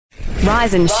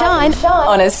Rise and shine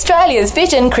on Australia's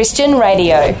Vision Christian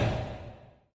Radio.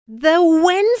 The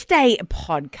Wednesday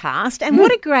podcast, and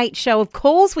what a great show of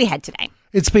calls we had today.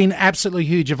 It's been absolutely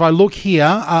huge. If I look here,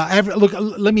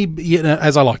 let me,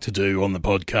 as I like to do on the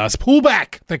podcast, pull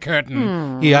back the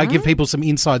curtain. Yeah, give people some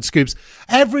inside scoops.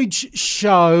 Average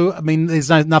show, I mean, there's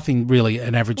nothing really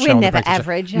an average show. We're on never the practice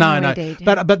average. show. No. Indeed.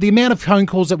 But the amount of phone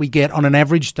calls that we get on an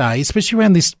average day, especially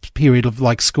around this period of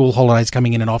like school holidays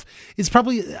coming in and off, is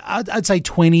probably, I'd say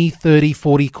 20, 30,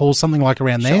 40 calls, something like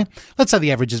around there. Let's say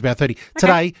the average is about 30. Okay.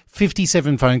 Today,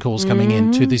 57 phone calls coming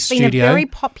into this studio. It's been a very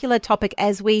popular topic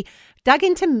as we dug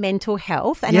into mental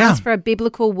health and asked for a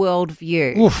biblical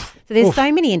worldview. So there's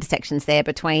so many intersections there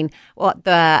between what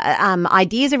the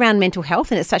ideas around mental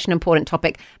health, and it's such an important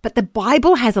topic, but the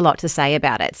Bible has a lot to say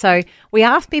about it. So we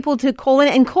asked people to call in,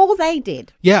 and they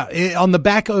did. Yeah, on the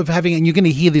back of having, and you're going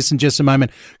to hear this in just a moment,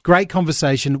 great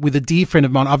conversation with a dear friend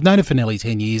of mine. I've known her for nearly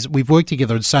 10 years. We've worked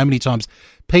together so many times.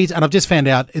 Pete, and I've just found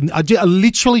out, I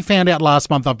literally found out last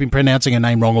month I've been pronouncing her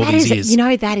name wrong all these years. You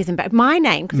know, that isn't bad. My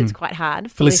name, because it's quite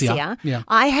hard, Felicia. Yeah.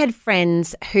 I had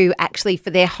friends who actually for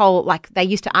their whole, they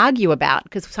used to argue about,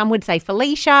 because some would say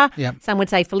Felicia, some would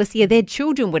say Felicia. Their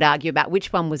children would argue about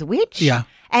which one was which. Yeah.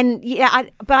 And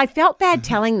but I felt bad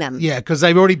telling them. Yeah, because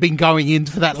they've already been going in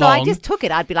for that long. So I just took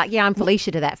it. I'd be like, I'm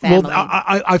Felicia to that family. Well,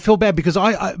 I feel bad because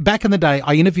I back in the day,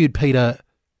 I interviewed Peta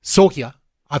Soorkia.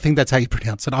 I think that's how you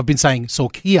pronounce it. I've been saying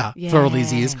Soorkia for all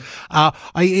these years.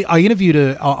 I interviewed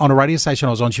her on a radio station I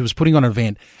was on. She was putting on an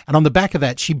event. And on the back of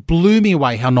that, she blew me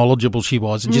away how knowledgeable she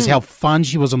was and just how fun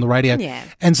she was on the radio. Yeah.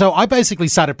 And so I basically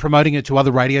started promoting her to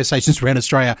other radio stations around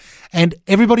Australia. And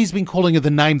everybody's been calling her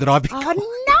the name that I've been calling. No.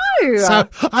 So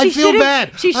I feel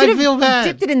bad. She should have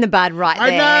dipped it in the bud right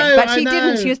there. I know, but she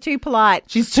didn't. She was too polite.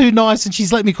 She's too nice and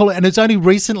she's let me call it. And it's only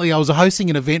recently I was hosting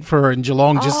an event for her in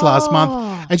Geelong just last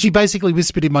month. And she basically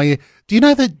whispered in my ear, do you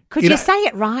know that... Could you say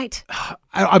it right?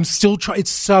 I'm still trying.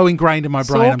 It's so ingrained in my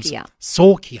brain.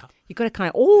 Soorkia. You've got to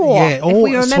kind of, if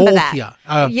we remember that.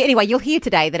 Anyway, you'll hear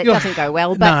today that it doesn't go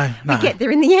well, but we get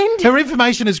there in the end. Her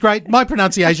information is great. My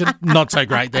pronunciation, not so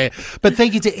great there. But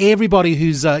thank you to everybody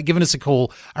who's given us a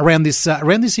call around this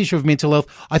issue of mental health.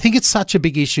 I think it's such a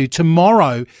big issue.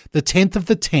 Tomorrow, the 10th of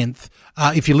the 10th,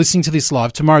 if you're listening to this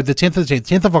live, tomorrow, the 10th of the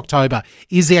 10th of October,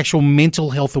 is the actual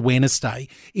Mental Health Awareness Day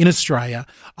in Australia.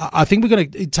 I think we're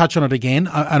going to touch on it again,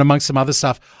 and amongst some other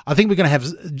stuff. I think we're going to have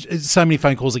so many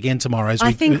phone calls again tomorrow.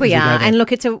 I think we are. And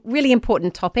look, it's a really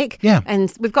important topic. Yeah.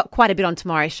 And we've got quite a bit on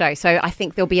tomorrow's show. So I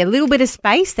think there'll be a little bit of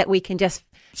space that we can just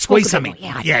squeeze something.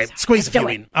 Squeeze a few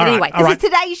in. Anyway, this is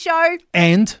today's show.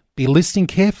 And be listening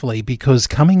carefully because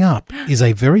coming up is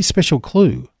a very special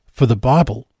clue for the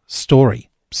Bible story.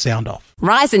 Sound off.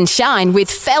 Rise and shine with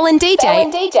Fel and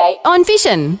DJ on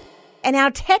Vision. And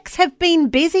our texts have been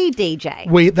busy, DJ.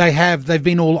 They've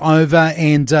been all over,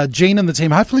 and Jean and the team,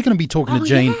 hopefully going to be talking to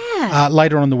Jean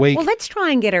later on in the week. Well, let's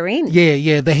try and get her in.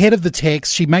 Yeah, the head of the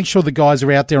text, she makes sure the guys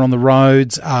are out there on the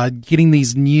roads, getting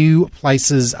these new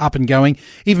places up and going,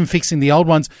 even fixing the old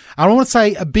ones. I want to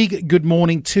say a big good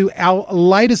morning to our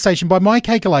latest station. By my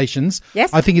calculations,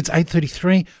 I think it's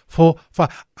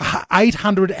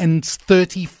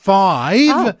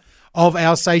 835 of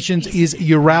our stations is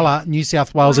Uralla, New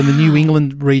South Wales, and the New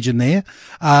England region there.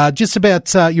 Just about,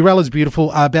 Uralla's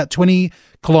beautiful, about 20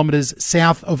 kilometres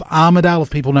south of Armidale, if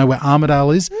people know where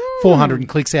Armidale is, 400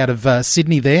 clicks out of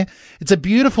Sydney there. It's a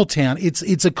beautiful town.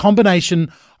 It's a combination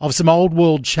of some old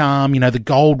world charm, the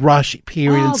gold rush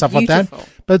period and stuff like that.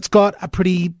 But it's got a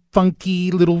pretty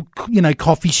funky little,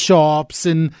 coffee shops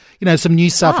and, some new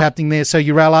stuff happening there. So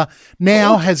Uralla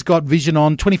now has got Vision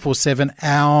on 24/7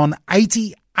 on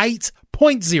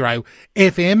 88.0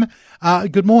 FM.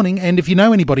 Good morning. And if you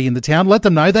know anybody in the town, let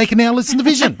them know they can now listen to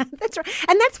Vision. That's right.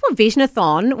 And that's what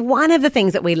Visionathon, one of the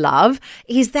things that we love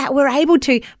is that we're able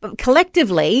to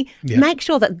collectively make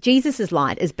sure that Jesus'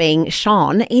 light is being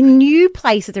shone in new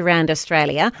places around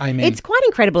Australia. Amen. It's quite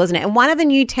incredible, isn't it? And one of the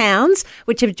new towns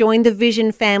which have joined the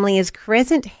Vision family is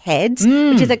Crescent Heads,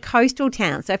 which is a coastal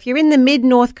town. So if you're in the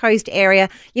mid-north coast area,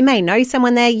 you may know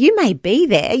someone there. You may be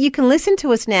there. You can listen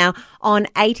to us now on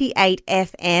 88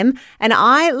 FM. And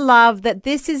I love that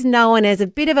this is known as a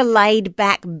bit of a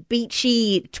laid-back,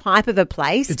 beachy type of a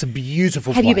place. It's a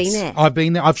beautiful place. Have you been there? I've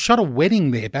been there. I've shot a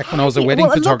wedding there back when I was a wedding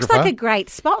photographer. It looks like a great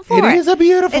spot for it. It is a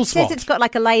beautiful spot. It says it's got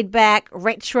like a laid-back,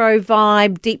 retro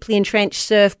vibe, deeply entrenched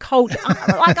surf culture.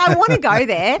 I want to go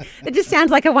there. It just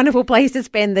sounds like a wonderful place to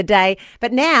spend the day.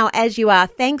 But now, as you are,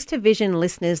 thanks to Vision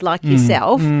listeners like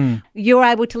yourself, you're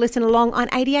able to listen along on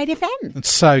 88 FM.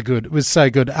 It's so good. It was so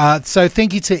good. So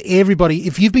thank you to everybody anybody,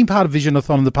 if you've been part of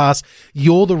Visionathon in the past,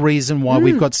 you're the reason why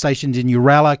we've got stations in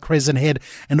Uralla, Crescent Head,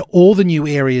 and all the new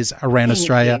areas around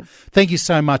Australia. Thank you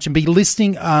so much. And be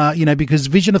listening, because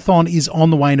Visionathon is on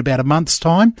the way in about a month's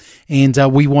time, and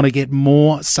we want to get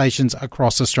more stations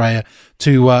across Australia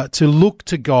to look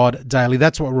to God daily.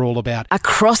 That's what we're all about.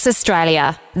 Across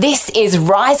Australia, this is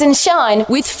Rise and Shine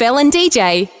with Fel and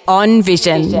DJ on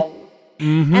Vision.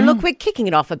 And look, we're kicking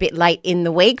it off a bit late in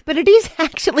the week, but it is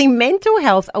actually Mental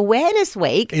Health Awareness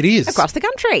Week. It is. Across the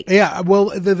country. Yeah,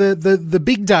 well, the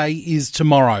big day is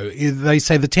tomorrow. They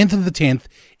say the 10th of the 10th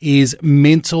is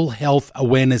Mental Health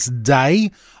Awareness Day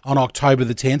on October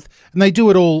the 10th. And they do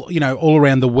it all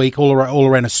around the week, all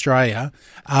around Australia.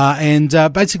 And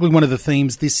basically one of the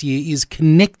themes this year is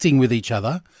connecting with each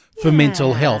other for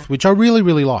mental health, which I really,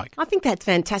 really like. I think that's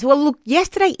fantastic. Well, look,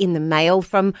 yesterday in the mail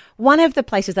from one of the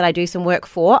places that I do some work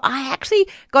for, I actually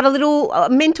got a little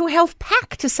mental health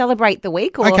pack to celebrate the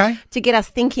week or to get us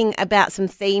thinking about some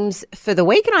themes for the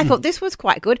week. And I thought this was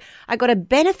quite good. I got a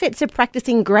benefits of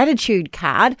practicing gratitude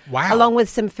card along with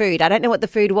some food. I don't know what the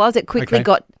food was. It quickly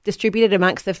got distributed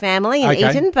amongst the family and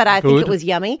eaten, but I think it was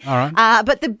yummy. All right.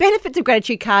 But the benefits of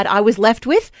gratitude card I was left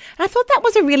with. And I thought that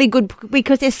was a really good,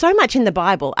 because there's so much in the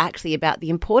Bible actually about the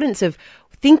importance of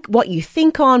think what you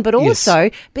think on, but also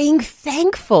being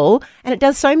thankful, and it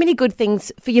does so many good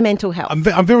things for your mental health.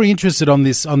 I'm very interested on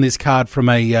this card from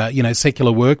a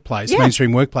secular workplace,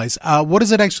 mainstream workplace. What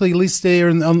does it actually list there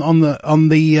on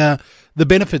the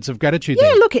benefits of gratitude?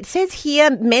 Yeah, look, it says here,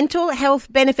 mental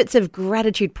health benefits of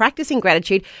gratitude. Practicing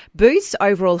gratitude boosts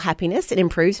overall happiness, it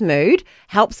improves mood,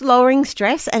 helps lowering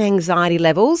stress and anxiety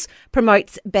levels,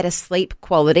 promotes better sleep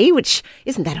quality, which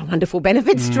isn't that a wonderful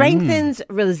benefit, strengthens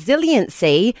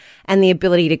resiliency and the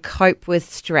ability to cope with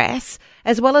stress,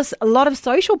 as well as a lot of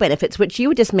social benefits, which you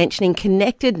were just mentioning,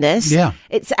 connectedness. Yeah.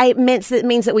 It means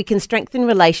that we can strengthen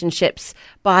relationships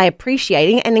by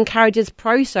appreciating, and encourages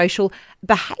pro-social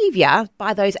behaviour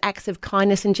by those acts of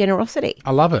kindness and generosity.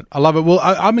 I love it. Well,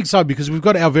 I'm excited because we've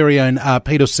got our very own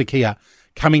Peta Soorkia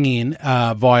coming in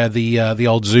via the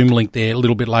old Zoom link there a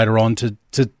little bit later on to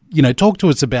talk to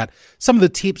us about some of the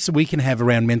tips that we can have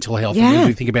around mental health and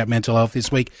we think about mental health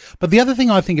this week. But the other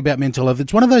thing I think about mental health,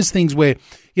 it's one of those things where,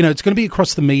 it's going to be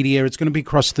across the media, it's going to be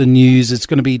across the news, it's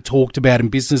going to be talked about in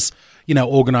business,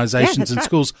 organisations and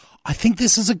schools. I think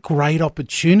this is a great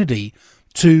opportunity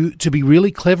to be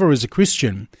really clever as a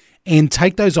Christian and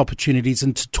take those opportunities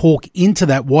and to talk into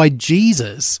that, why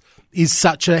Jesus is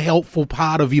such a helpful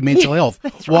part of your mental health,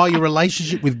 why your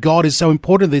relationship with God is so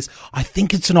important to this. I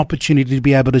think it's an opportunity to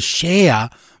be able to share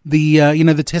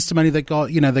the testimony that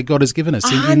God has given us.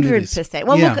 100%.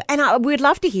 Well, look, and we'd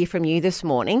love to hear from you this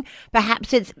morning.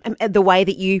 Perhaps it's the way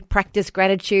that you practice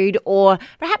gratitude, or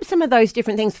perhaps some of those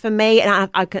different things. For me, and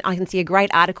I can see a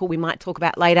great article we might talk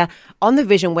about later on the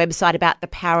Vision website about the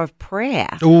power of prayer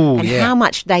how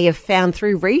much they have found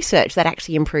through research that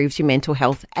actually improves your mental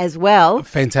health as well.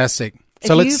 Fantastic.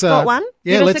 So if you've got one,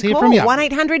 let's hear from you.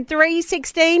 1-800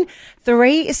 316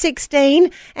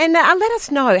 316 and let us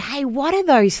know, hey, what are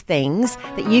those things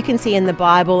that you can see in the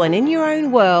Bible and in your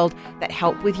own world that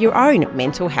help with your own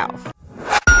mental health?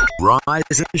 Rise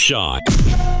and shine.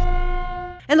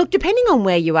 And look, depending on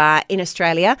where you are in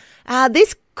Australia,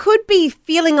 this could be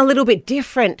feeling a little bit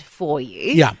different for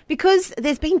you. Yeah. Because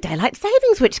there's been daylight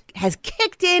savings, which has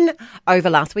kicked in over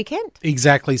last weekend.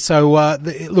 Exactly. So,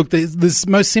 the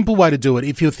most simple way to do it,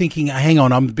 if you're thinking, hang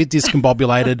on, I'm a bit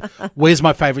discombobulated, where's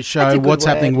my favourite show, what's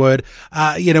happening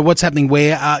what's happening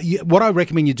where, what I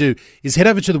recommend you do is head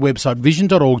over to the website,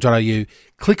 vision.org.au,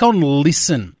 click on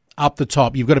Listen. Up the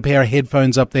top, you've got a pair of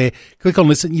headphones up there. Click on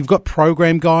Listen. You've got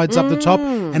program guides up the top,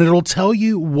 and it'll tell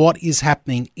you what is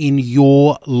happening in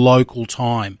your local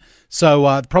time.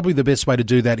 So probably the best way to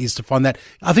do that is to find that.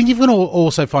 I think you're going to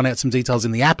also find out some details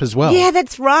in the app as well. Yeah,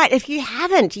 that's right. If you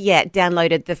haven't yet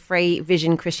downloaded the free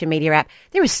Vision Christian Media app,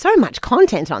 there is so much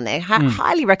content on there.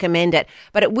 Highly recommend it.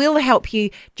 But it will help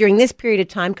you during this period of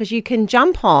time, because you can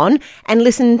jump on and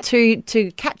listen to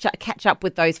catch up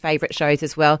with those favourite shows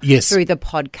as well through the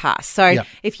podcast. So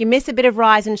if you miss a bit of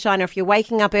Rise and Shine, or if you're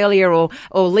waking up earlier or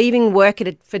leaving work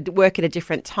for work at a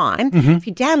different time, if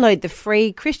you download the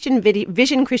free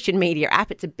Vision Christian Media app,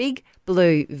 it's a big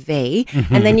blue V,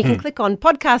 and then you can click on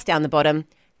podcast down the bottom,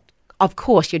 of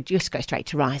course, you'd just go straight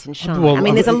to Rise and Shine. Well, I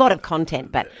mean, there's a lot of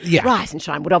content, but yeah. Rise and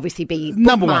Shine would obviously be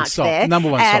Number one bookmarked stop. there. Number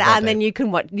one stop right and then you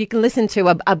can listen to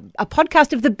a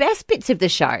podcast of the best bits of the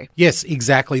show. Yes,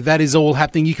 exactly. That is all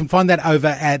happening. You can find that over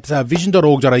at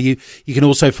vision.org.au. You can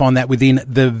also find that within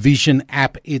the Vision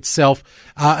app itself.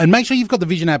 And make sure you've got the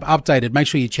Vision app updated. Make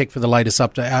sure you check for the latest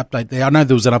update there. I know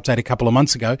there was an update a couple of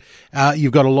months ago.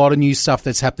 You've got a lot of new stuff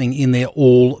that's happening in there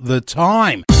all the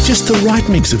time. Just the right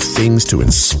mix of things to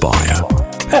inspire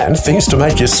and things to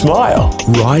make you smile.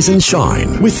 Rise and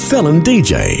Shine with Fel and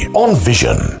DJ on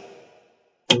Vision.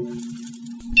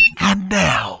 And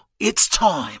now it's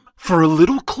time for a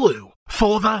little clue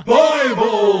for the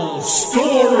Bible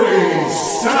Story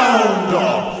Sound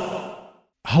Off.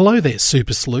 Hello there,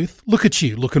 Super Sleuth. Look at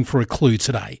you looking for a clue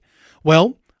today.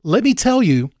 Well, let me tell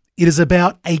you, it is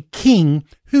about a king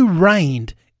who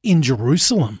reigned in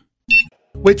Jerusalem.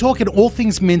 We're talking all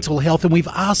things mental health, and we've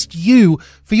asked you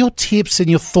for your tips and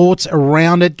your thoughts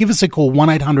around it. Give us a call,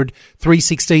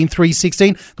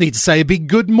 1-800-316-316. Need to say a big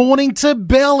good morning to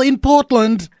Belle in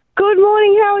Portland. Good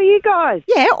morning. How are you guys?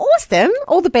 Yeah, awesome.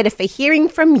 All the better for hearing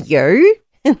from you.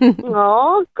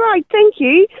 Oh, great. Thank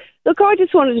you. Look, I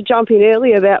just wanted to jump in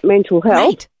earlier about mental health.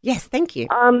 Great. Yes, thank you.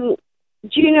 Do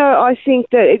you know, I think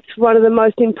that it's one of the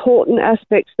most important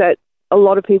aspects that a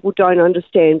lot of people don't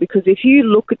understand, because if you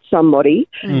look at somebody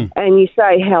and you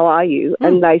say, how are you?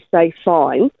 And they say,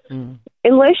 fine,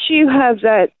 unless you have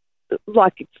that,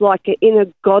 it's like an inner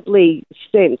godly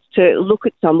sense to look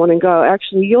at someone and go,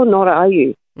 actually, you're not, are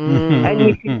you?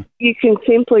 And you can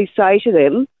simply say to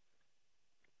them,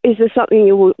 is there something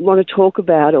you want to talk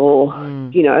about? Or,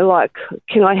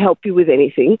 can I help you with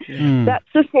anything? That's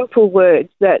the simple words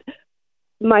that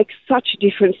makes such a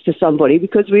difference to somebody,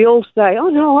 because we all say, oh,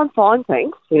 no, I'm fine,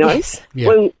 thanks, Yes.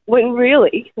 Yeah. when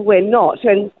really we're not.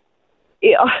 And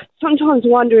I sometimes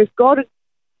wonder if God had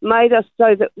made us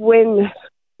so that when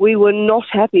we were not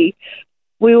happy,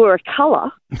 we were a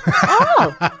colour.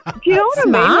 Oh, Do you know what I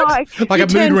mean? Like you a mood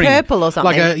turn ring. purple or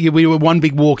something. We were one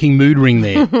big walking mood ring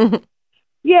there.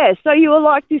 Yeah, so you were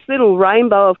like this little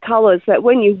rainbow of colours that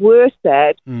when you were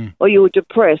sad or you were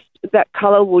depressed, that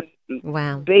colour would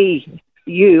Wow. be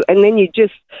you. And then you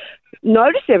just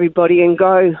notice everybody and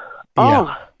go,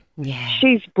 oh, Yeah.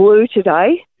 she's blue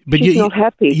today. But She's not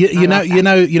happy. You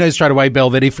know straight away, Belle,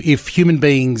 that if human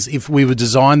beings, if we were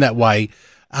designed that way,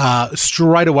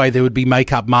 straight away there would be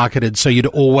makeup marketed, so you'd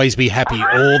always be happy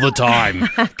all the time.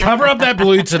 Cover up that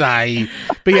blue today,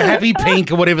 be a happy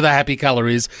pink or whatever the happy color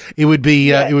is. It would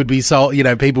be so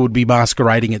people would be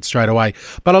masquerading it straight away.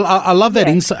 But I love that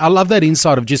I love that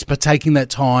insight of just taking that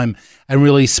time and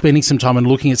really spending some time and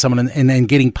looking at someone and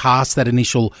getting past that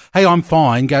initial, hey, I'm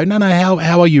fine. Go, no,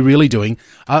 how are you really doing?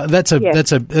 That's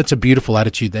a beautiful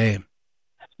attitude there.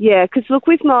 Yeah, because look,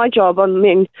 with my job, I'm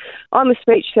a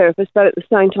speech therapist, but at the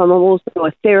same time, I'm also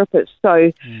a therapist.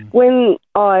 So when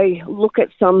I look at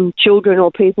some children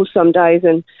or people some days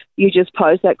and you just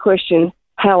pose that question,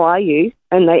 how are you?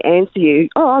 And they answer you,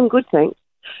 oh, I'm good, thanks.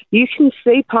 You can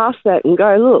see past that and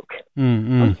go, look,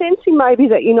 I'm sensing maybe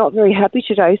that you're not very happy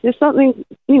today. Is there something,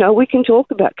 we can talk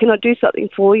about? Can I do something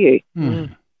for you? I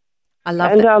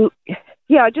love it. that.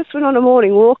 And, I just went on a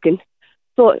morning walk and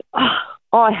thought,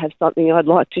 I have something I'd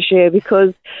like to share,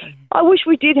 because I wish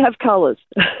we did have colours.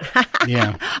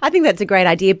 Yeah. I think that's a great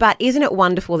idea, but isn't it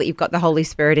wonderful that you've got the Holy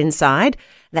Spirit inside,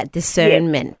 that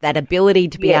discernment, that ability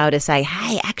to be able to say,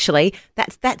 hey, actually,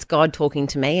 that's God talking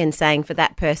to me and saying for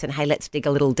that person, hey, let's dig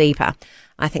a little deeper.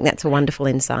 I think that's a wonderful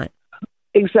insight.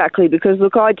 Exactly, because,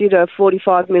 look, I did a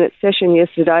 45-minute session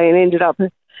yesterday and ended up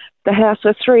at the house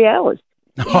for 3 hours.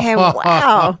 Yeah,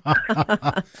 wow.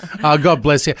 Oh, God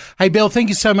bless you. Hey, Belle, thank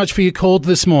you so much for your call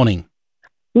this morning.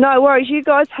 No worries. You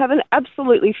guys have an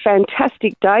absolutely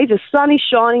fantastic day. The sun is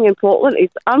shining in Portland.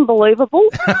 It's unbelievable.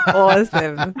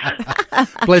 Awesome.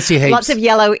 Bless you heaps. Lots of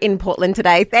yellow in Portland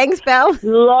today. Thanks, Belle.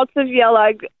 Lots of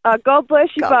yellow. God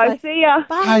bless you God both. bless. See ya.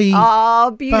 Bye. Bye.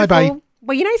 Oh, beautiful. Bye-bye.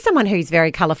 Well, you know someone who's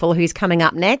very colourful who's coming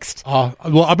up next? Oh,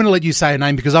 well, I'm going to let you say a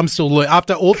name because I'm still,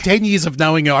 after all 10 years of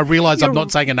knowing her, I realise I'm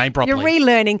not saying a name properly. You're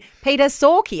relearning Peta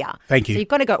Soorkia. Thank you. So you've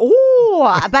got to go,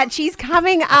 ooh, but she's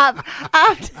coming up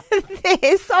after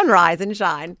this on Rise and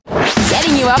Shine.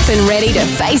 Getting you up and ready to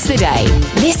face the day.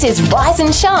 This is Rise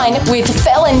and Shine with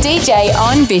Fel and DJ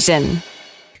on Vision.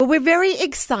 Well, we're very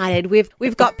excited.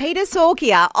 We've got Peta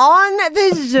Soorkia on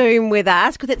the Zoom with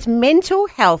us because it's Mental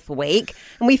Health Week,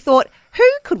 and we thought, who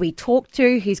could we talk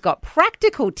to who's got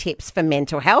practical tips for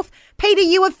mental health? Peta,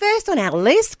 you were first on our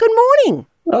list. Good morning.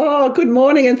 Oh, good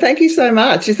morning, and thank you so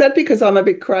much. Is that because I'm a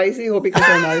bit crazy or because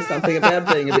I know something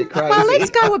about being a bit crazy? Well,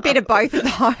 let's go a bit of both of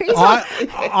those.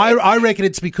 I reckon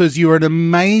it's because you're an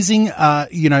amazing,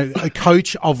 a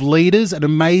coach of leaders, an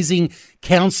amazing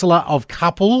counsellor of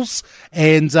couples,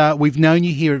 and we've known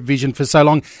you here at Vision for so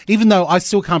long, even though I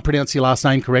still can't pronounce your last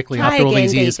name correctly after all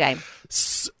these years. DJ.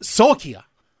 Soorkia.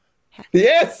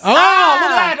 Yes. Oh, look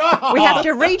at that. Oh. We have to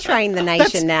retrain the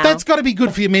nation now. That's got to be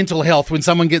good for your mental health when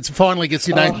someone finally gets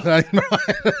your name right.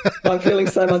 I'm feeling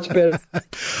so much better.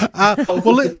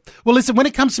 Well, listen, when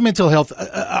it comes to mental health,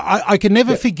 I can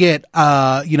never forget,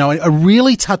 a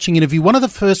really touching interview. One of the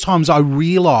first times I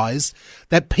realised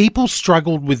that people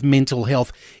struggled with mental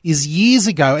health is years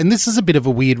ago, and this is a bit of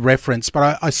a weird reference,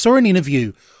 but I saw an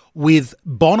interview with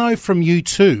Bono from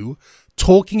U2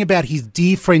 talking about his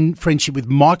dear friendship with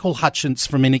Michael Hutchence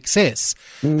from INXS.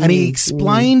 And he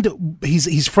explained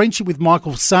his friendship with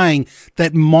Michael, saying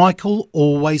that Michael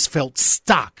always felt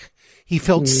stuck. He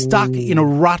felt stuck in a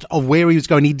rut of where he was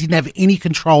going. He didn't have any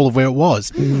control of where it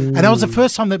was. And that was the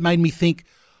first time that made me think,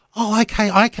 oh, okay,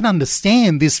 I can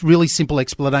understand this really simple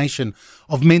explanation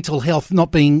of mental health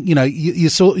not being, you're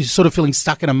sort of feeling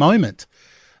stuck in a moment.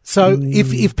 So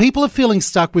if people are feeling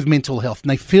stuck with mental health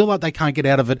and they feel like they can't get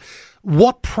out of it,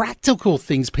 what practical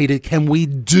things, Peter, can we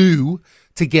do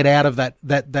to get out of that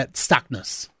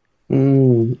stuckness?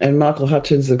 And Michael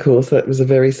Hutchence, of course, that was a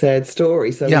very sad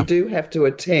story. So we do have to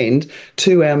attend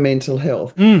to our mental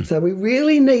health. So we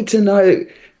really need to know,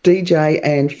 DJ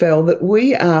and Fel, that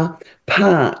we are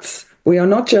parts. We are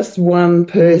not just one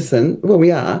person. Well,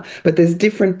 we are, but there's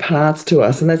different parts to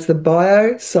us, and that's the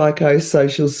bio, psycho,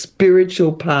 social,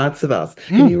 spiritual parts of us.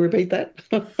 Can you repeat that?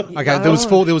 Okay, there was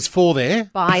four there.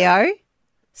 Bio,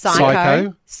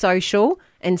 psycho, social,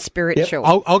 and spiritual.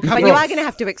 Yep. I'll cover but you are going to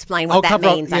have to explain what that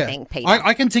means, I think, Peter.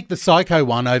 I can tick the psycho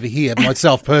one over here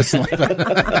myself personally.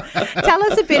 Tell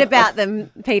us a bit about them,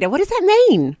 Peter. What does that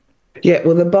mean? Yeah,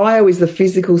 well, the bio is the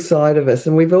physical side of us,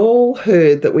 and we've all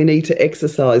heard that we need to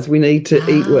exercise, we need to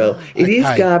eat well. It is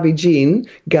garbage in,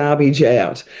 garbage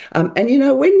out. And,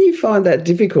 when you find that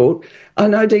difficult, I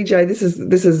know, DJ, this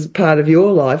is part of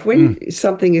your life. When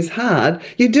something is hard,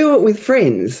 you do it with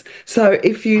friends. So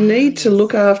if you need to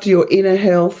look after your inner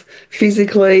health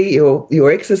physically,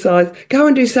 your exercise, go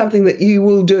and do something that you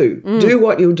will do. Do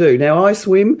what you'll do. Now, I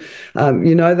swim.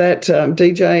 You know that,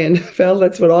 DJ and Fel,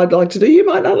 that's what I'd like to do. You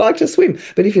might not like to swim,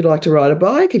 but if you'd like to ride a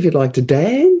bike, if you'd like to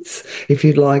dance, if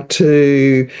you'd like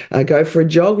to go for a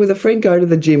jog with a friend, go to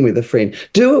the gym with a friend.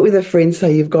 Do it with a friend so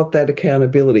you've got that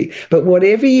accountability. But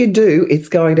whatever you do, it's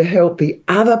going to help the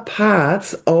other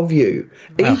parts of you.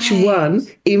 Each one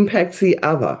impacts the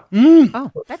other.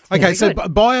 Oh, that's okay. So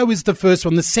bio is the first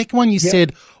one. The second one you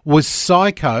said was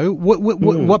psycho.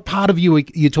 What part of you are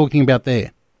you talking about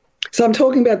there? So I'm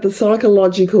talking about the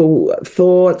psychological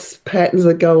thoughts, patterns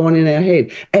that go on in our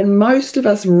head. And most of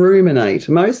us ruminate.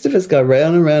 Most of us go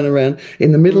round and round and round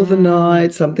in the middle of the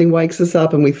night. Something wakes us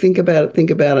up and we think about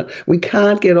it. We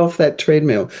can't get off that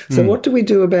treadmill. So what do we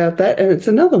do about that? And it's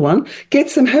another one, get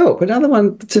some help. Another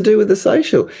one to do with the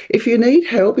social. If you need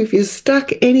help, if you're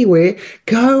stuck anywhere,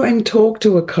 go and talk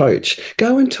to a coach.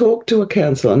 Go and talk to a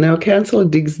counsellor. Now, a counsellor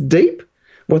digs deep.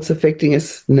 What's affecting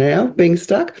us now, being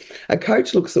stuck. A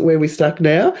coach looks at where we're stuck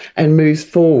now and moves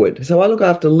forward. So I look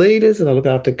after leaders and I look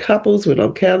after couples when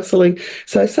I'm counselling.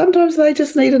 So sometimes they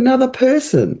just need another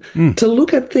person to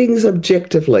look at things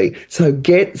objectively. So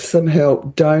get some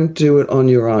help. Don't do it on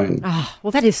your own. Oh,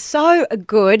 well, that is so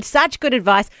good. Such good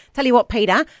advice. Tell you what,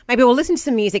 Peter, maybe we'll listen to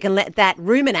some music and let that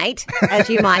ruminate, as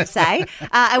you might say.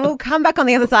 And we'll come back on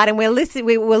the other side and we're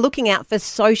looking out for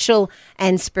social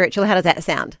and spiritual. How does that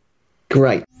sound?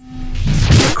 Great.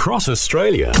 Across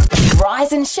Australia.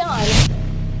 Rise and shine.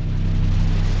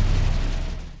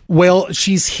 Well,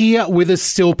 she's here with us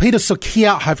still. Peta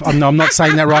Soorkia. No, I'm not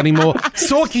saying that right anymore.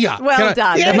 Soorkia. Well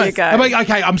done. There you go.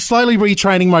 Okay, I'm slowly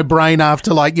retraining my brain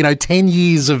after 10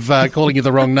 years of calling you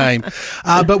the wrong name.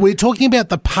 But we're talking about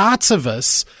the parts of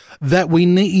us that we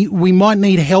might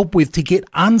need help with to get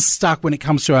unstuck when it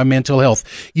comes to our mental health.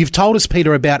 You've told us,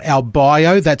 Peter, about our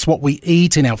bio. That's what we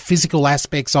eat and our physical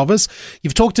aspects of us.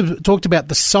 You've talked about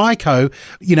the psycho,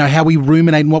 how we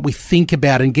ruminate and what we think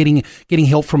about and getting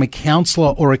help from a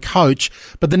counsellor or a coach.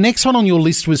 But the next one on your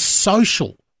list was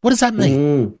social. What does that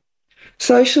mean?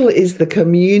 Social is the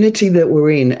community that we're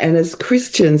in. And as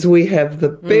Christians, we have the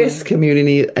best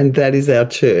community, and that is our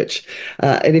church.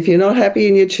 And if you're not happy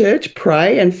in your church,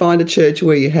 pray and find a church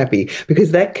where you're happy,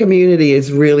 because that community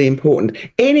is really important.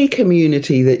 Any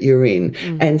community that you're in.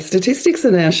 And statistics are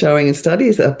now showing, and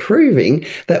studies are proving,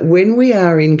 that when we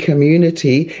are in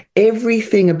community,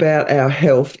 everything about our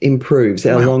health improves.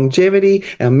 Our longevity,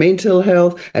 our mental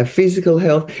health, our physical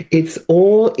health, it's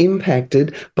all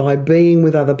impacted by being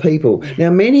with other people. Now,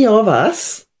 many of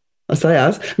us, I say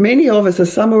us, many of us are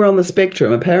somewhere on the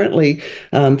spectrum. Apparently,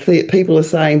 people are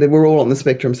saying that we're all on the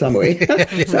spectrum somewhere.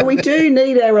 So we do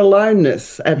need our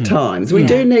aloneness at times. We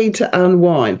do need to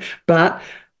unwind. But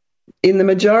in the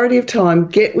majority of time,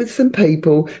 get with some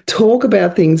people, talk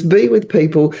about things, be with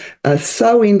people,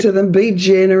 sow into them, be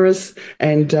generous,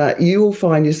 and you will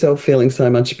find yourself feeling so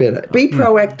much better. Be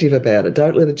proactive about it.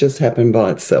 Don't let it just happen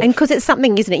by itself. And because it's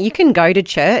something, isn't it? You can go to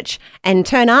church and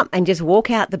turn up and just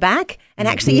walk out the back, and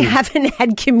actually you haven't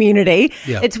had community.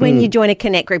 Yeah. It's when you join a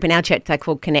connect group. In our church, they're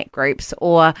called connect groups,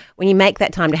 or when you make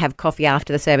that time to have coffee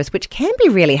after the service, which can be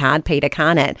really hard, Peter,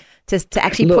 can't it? To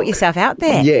actually put yourself out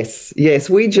there. Yes.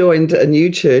 We joined a new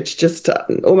church just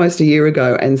almost a year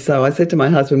ago, and so I said to my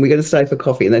husband, we're going to stay for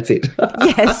coffee, and that's it.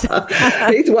 Yes.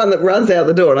 He's the one that runs out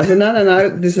the door. And I said, no,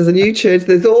 this is a new church.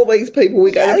 There's all these people.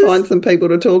 We're going to find some people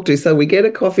to talk to. So we get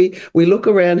a coffee, we look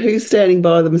around who's standing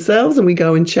by themselves, and we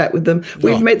go and chat with them.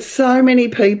 We've met so many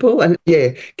people, and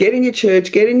get in your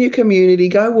church, get in your community,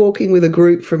 go walking with a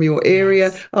group from your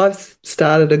area. I've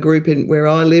started a group where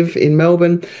I live in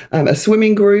Melbourne, a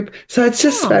swimming group. So it's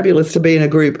just fabulous to be in a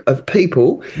group of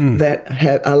people that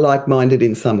are like-minded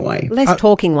in some way. Less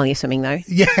talking while you're swimming, though.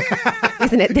 Yeah.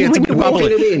 Isn't it? Then we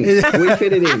fit it in. We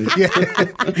fit it in. Yeah.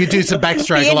 You do some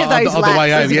backstroke on the way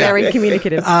home. Very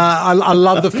communicative. I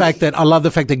love the fact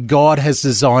that God has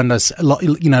designed us,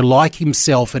 like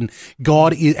Himself, and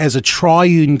God as a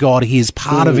triune God, He is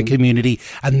part of a community,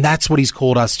 and that's what He's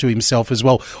called us to Himself as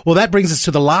well. Well, that brings us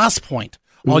to the last point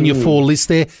on your 4 list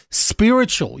there,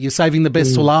 spiritual. You're saving the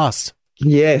best to last.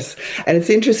 Yes. And it's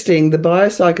interesting, the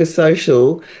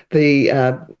biopsychosocial,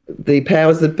 the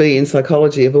powers that be in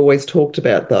psychology have always talked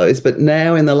about those, but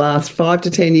now in the last 5 to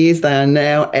 10 years, they are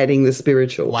now adding the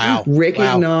spiritual. Wow.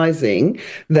 Recognizing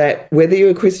that whether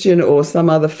you're a Christian or some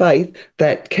other faith,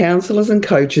 that counsellors and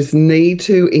coaches need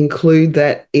to include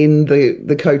that in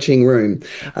the coaching room.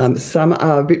 Some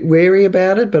are a bit wary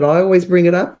about it, but I always bring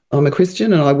it up. I'm a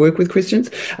Christian and I work with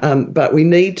Christians, but we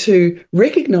need to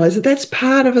recognise that that's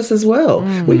part of us as well.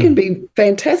 We can be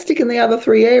fantastic in the other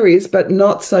 3 areas, but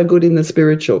not so good in the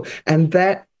spiritual, and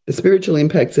that the spiritual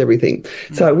impacts everything.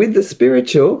 So with the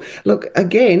spiritual, look,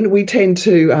 again, we tend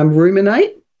to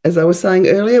ruminate. As I was saying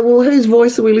earlier, well, whose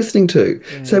voice are we listening to?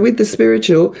 So with the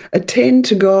spiritual, attend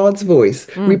to God's voice.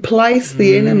 Replace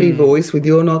the enemy voice with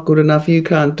you're not good enough, you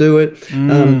can't do it,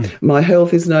 my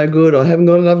health is no good, I haven't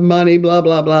got enough money, blah,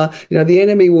 blah, blah. The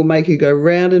enemy will make you go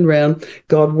round and round.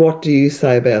 God, what do you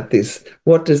say about this?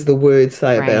 What does the word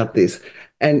say about this?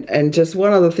 And just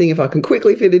one other thing, if I can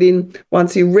quickly fit it in,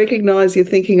 once you recognise you're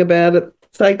thinking about it,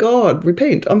 say, God,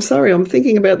 repent. I'm sorry, I'm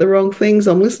thinking about the wrong things.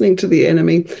 I'm listening to the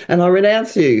enemy, and I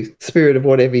renounce you, spirit of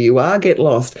whatever you are. Get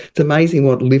lost. It's amazing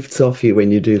what lifts off you when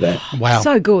you do that. Wow.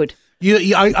 So good.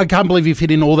 I can't believe you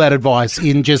fit in all that advice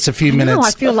in just a few minutes. No,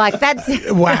 I feel like that's...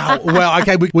 Wow. Well,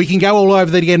 okay, we can go all over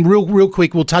that again real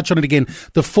quick. We'll touch on it again.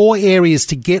 The 4 areas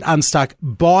to get unstuck: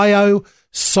 bio,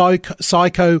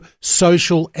 psycho,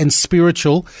 social, and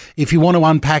spiritual. If you want to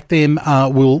unpack them,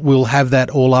 we'll have that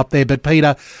all up there. But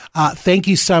Peter, thank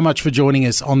you so much for joining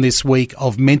us on this week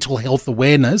of mental health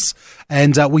awareness,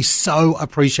 and we so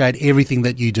appreciate everything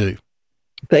that you do.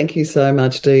 Thank you so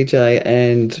much, DJ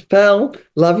and Fel.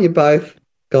 Love you both.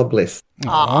 God bless.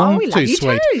 Oh, we love you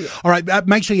sweet. Too. All right,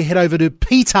 make sure you head over to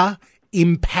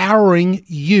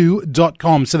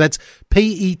PetaEmpoweringYou.com. So that's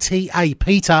PETA,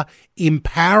 Peta,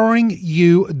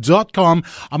 EmpoweringYou.com.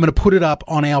 I'm going to put it up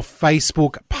on our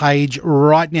Facebook page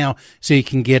right now so you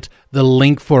can get the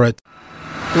link for it.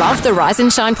 Love the Rise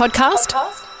and Shine podcast?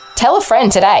 Tell a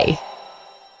friend today.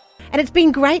 And it's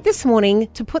been great this morning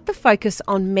to put the focus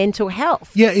on mental health.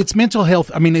 Yeah, it's mental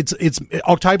health. I mean, it's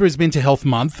October is Mental Health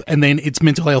Month, and then it's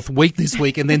Mental Health Week this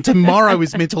week, and then tomorrow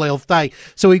is Mental Health Day.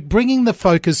 So we're bringing the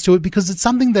focus to it because it's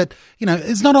something that,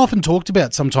 is not often talked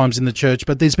about sometimes in the church,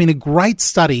 but there's been a great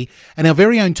study, and our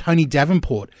very own Tony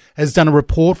Davenport has done a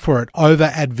report for it over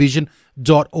at Vision.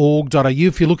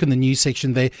 If you look in the news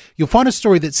section there, you'll find a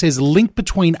story that says link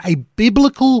between a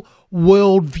biblical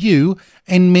worldview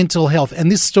and mental health.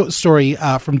 And this story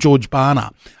from George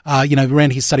Barna,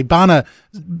 around his study. Barna,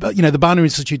 the Barna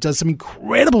Institute does some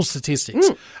incredible statistics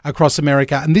across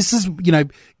America. And this is,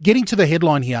 getting to the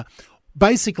headline here.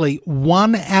 Basically,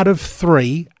 1 out of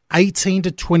 3 18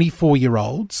 to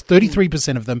 24-year-olds,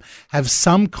 33% of them have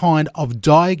some kind of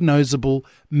diagnosable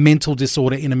mental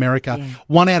disorder in America. Yeah.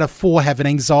 1 out of 4 have an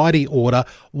anxiety order.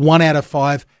 1 out of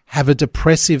 5 have a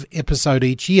depressive episode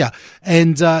each year.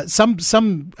 And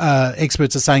some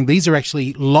experts are saying these are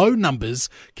actually low numbers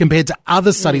compared to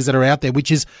other studies that are out there,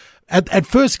 which is at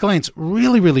first glance,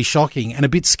 really, really shocking and a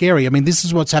bit scary. I mean, this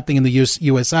is what's happening in the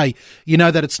USA. You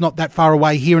know that it's not that far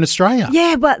away here in Australia.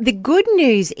 Yeah, but the good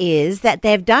news is that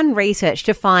they've done research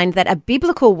to find that a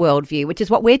biblical worldview, which is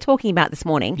what we're talking about this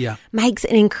morning, makes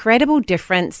an incredible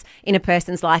difference in a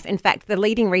person's life. In fact, the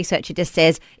leading researcher just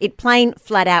says it plain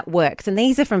flat out works. And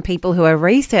these are from people who are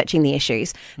researching the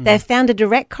issues. They've found a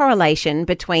direct correlation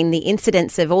between the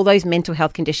incidence of all those mental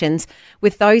health conditions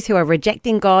with those who are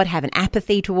rejecting God, have an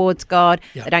apathy towards God,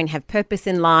 they don't have purpose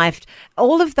in life.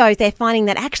 All of those, they're finding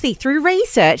that actually through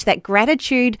research that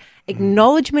gratitude,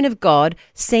 acknowledgement of God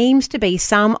seems to be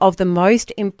some of the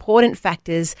most important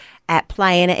factors at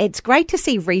play. And it's great to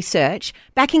see research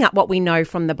backing up what we know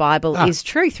from the Bible is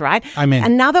truth, right? Amen.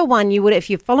 Another one you would, if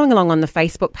you're following along on the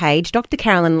Facebook page, Dr.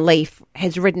 Carolyn Leaf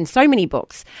has written so many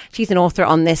books. She's an author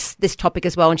on this topic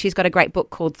as well, and she's got a great book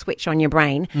called Switch on Your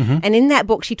Brain. And in that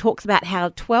book, she talks about how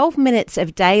 12 minutes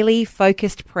of daily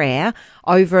focused prayer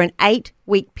over an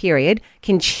 8-week period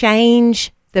can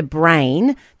change the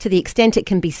brain to the extent it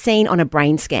can be seen on a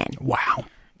brain scan. Wow.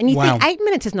 And you think 8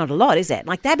 minutes is not a lot, is it?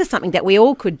 Like that is something that we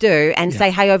all could do and say,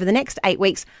 hey, over the next 8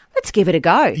 weeks, let's give it a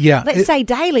go. Yeah. Let's say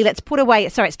daily, let's put away,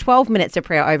 it's 12 minutes of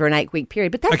prayer over an 8-week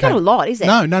period, but that's not a lot, is it?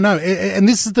 No. And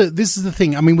this is the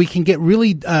thing. I mean, we can get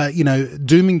really,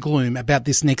 doom and gloom about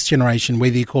this next generation,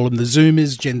 whether you call them the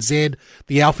Zoomers, Gen Z,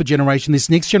 the Alpha generation, this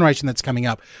next generation that's coming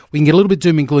up. We can get a little bit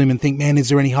doom and gloom and think, man, is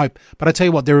there any hope? But I tell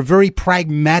you what, they're a very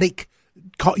pragmatic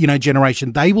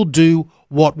generation. They will do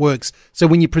what works. So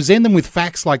when you present them with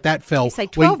facts like that, Fel, you say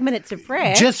 12 minutes of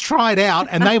prayer. Just try it out,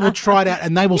 and they will try it out,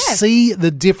 and they will see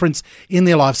the difference in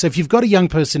their life. So if you've got a young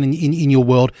person in your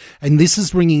world, and this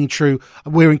is ringing true,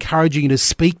 we're encouraging you to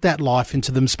speak that life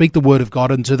into them, speak the word of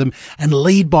God into them, and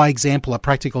lead by example, a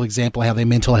practical example how their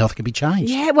mental health can be changed.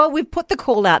 Yeah, well, we've put the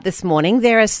call out this morning.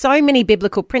 There are so many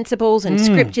biblical principles and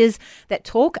scriptures that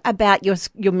talk about your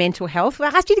mental health. I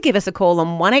asked you to give us a call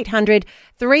on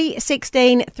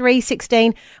 1-800-316-316.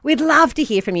 We'd love to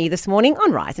hear from you this morning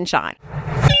on Rise and Shine.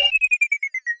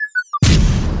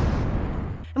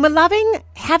 And we're loving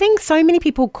having so many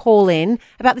people call in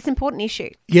about this important issue.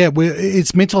 Yeah,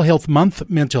 it's Mental Health Month,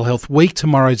 Mental Health Week.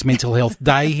 Tomorrow's Mental Health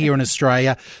Day here in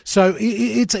Australia. So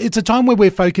it's a time where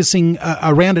we're focusing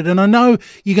around it. And I know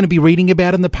you're going to be reading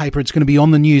about it in the paper. It's going to be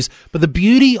on the news. But the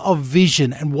beauty of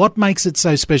Vision and what makes it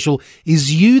so special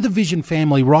is you, the Vision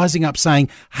family, rising up saying,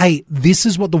 hey, this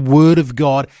is what the Word of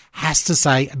God has to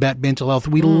say about mental health.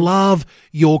 We love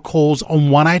your calls on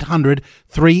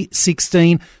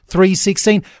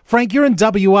 1-800-316-316. Frank, you're in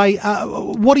WA.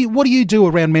 What do you do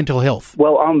around mental health?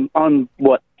 Well, I'm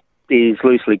what is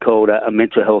loosely called a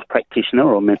mental health practitioner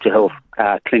or mental health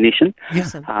clinician.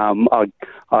 Yes. I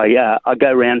go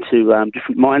around to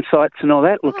different mine sites and all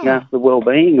that, looking after the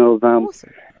well-being of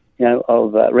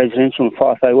residential and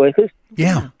FIFO workers.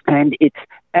 Yeah, and it's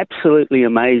absolutely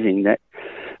amazing that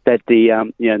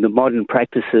the modern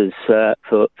practices for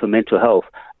mental health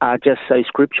are just so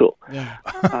scriptural. Yeah.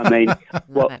 I mean,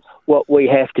 what we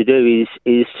have to do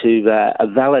is to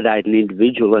validate an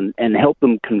individual and help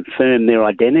them confirm their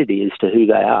identity as to who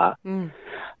they are,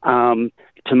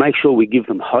 to make sure we give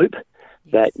them hope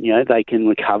that they can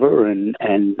recover and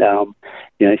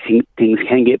things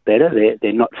can get better.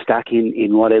 They're not stuck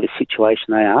in whatever situation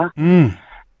they are, and.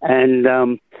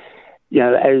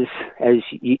 As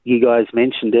you guys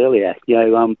mentioned earlier,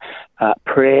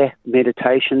 prayer,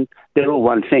 meditation, they're all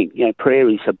one thing. Prayer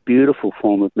is a beautiful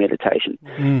form of meditation.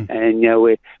 And,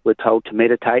 we're told to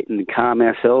meditate and calm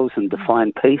ourselves and to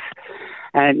find peace.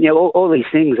 And, all these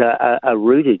things are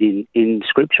rooted in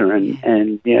Scripture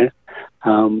and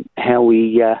how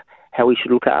we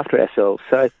should look after ourselves.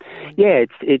 So, yeah,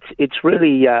 it's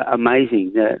really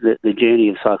amazing the journey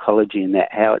of psychology and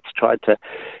how it's tried to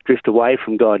drift away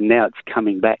from God, and now it's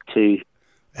coming back to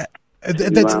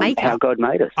how God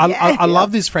made us. I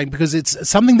love this, Frank, because it's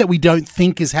something that we don't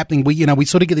think is happening. We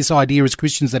sort of get this idea as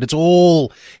Christians that it's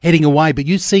all heading away, but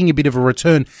you're seeing a bit of a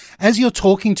return. As you're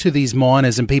talking to these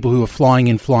miners and people who are flying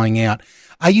in, flying out,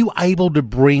 Are you able to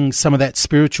bring some of that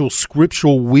spiritual,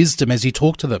 scriptural wisdom as you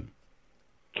talk to them?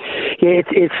 Yeah,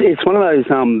 it's one of those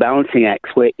balancing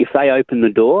acts where if they open the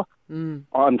door,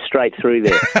 I'm straight through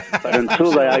there. But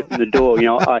until they open the door,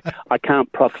 I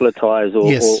can't proselytise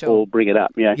or bring it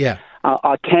up. Yeah.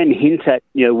 I can hint at,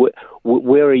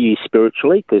 where are you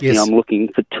spiritually? Because I'm looking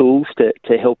for tools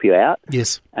to help you out.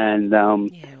 Yes. And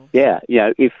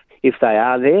if they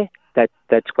are there,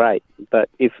 that's great. But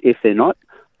if they're not,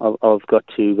 I've got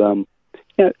to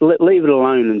leave it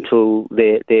alone until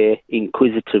their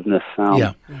inquisitiveness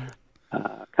comes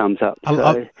up.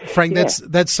 Frank,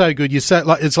 that's so good. You're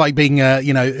so it's like being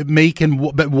meek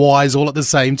but wise all at the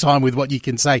same time with what you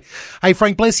can say. Hey,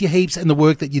 Frank, bless you heaps and the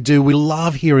work that you do. We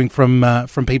love hearing from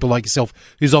people like yourself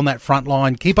who's on that front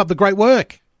line. Keep up the great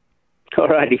work. All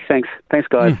righty, thanks,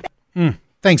 guys.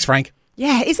 Thanks, Frank.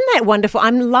 Yeah, isn't that wonderful?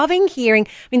 I'm loving hearing. I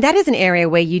mean, that is an area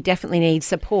where you definitely need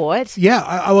support. Yeah,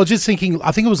 I was just thinking,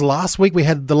 I think it was last week we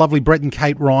had the lovely Brett and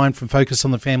Kate Ryan from Focus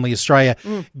on the Family Australia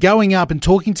going up and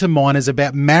talking to minors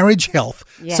about marriage health.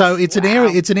 Yes. So it's an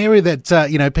area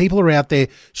that people are out there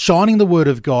shining the word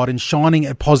of God and shining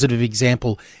a positive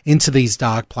example into these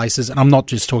dark places. And I'm not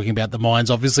just talking about the minds,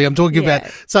 obviously. I'm talking about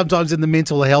sometimes in the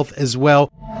mental health as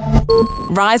well.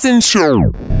 Rise and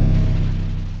Shine.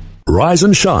 Rise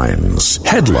and Shine's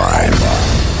headline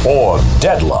or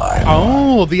deadline.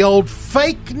 Oh, the old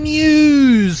fake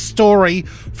news story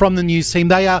from the news team.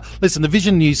 The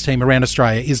Vision news team around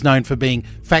Australia is known for being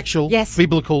factual,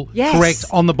 biblical, correct,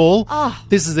 on the ball. Oh.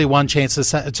 This is their one chance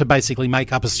to basically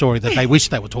make up a story that they wish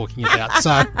they were talking about.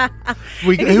 So,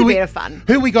 it is a bit of fun.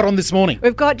 Who we got on this morning?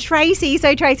 We've got Tracy.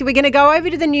 So, Tracy, we're going to go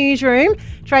over to the newsroom.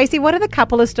 Tracy, what are the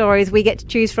couple of stories we get to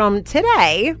choose from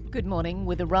today? Good morning.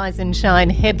 With a Rise and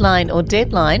Shine headline or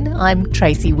deadline, I'm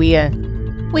Tracy Weir.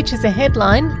 Which is a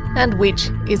headline and which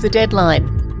is a deadline?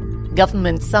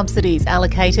 Government subsidies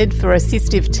allocated for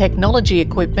assistive technology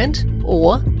equipment,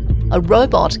 or a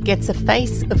robot gets a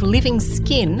face of living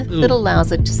skin that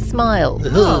allows it to smile.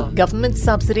 Government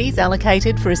subsidies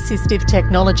allocated for assistive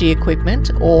technology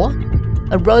equipment, or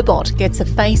a robot gets a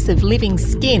face of living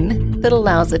skin that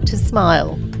allows it to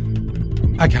smile.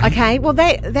 Okay. Well,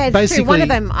 they're basically true. One of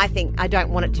them, I think, I don't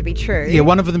want it to be true. Yeah,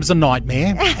 one of them's a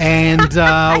nightmare, and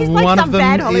one of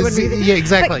them is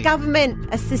exactly. But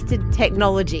government-assisted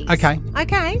technologies. Okay.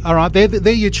 All right.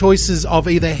 They're your choices of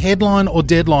either headline or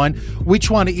deadline. Which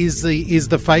one is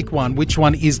the fake one? Which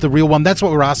one is the real one? That's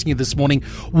what we're asking you this morning.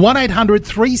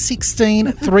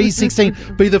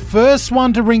 1-800-316-316. Be the first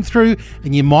one to ring through,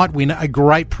 and you might win a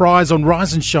great prize on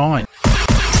Rise and Shine.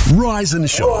 Rise and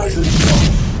Shine.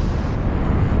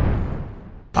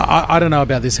 I don't know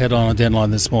about this headline or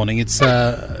deadline this morning. It's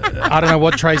I don't know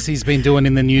what Tracy's been doing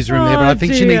in the newsroom there, but I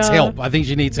think she needs help. No,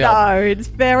 it's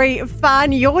very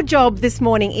fun. Your job this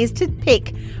morning is to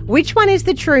pick which one is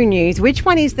the true news, which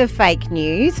one is the fake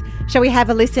news. Shall we have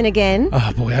a listen again?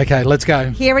 Oh, boy. Okay, let's go.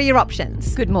 Here are your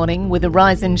options. Good morning. With a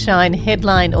Rise and Shine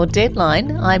headline or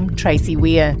deadline, I'm Tracy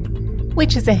Weir.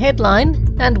 Which is a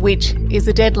headline and which is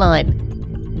a deadline?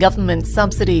 Government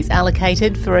subsidies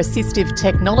allocated for assistive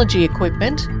technology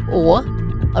equipment, or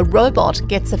a robot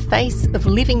gets a face of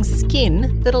living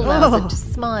skin that allows it to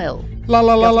smile.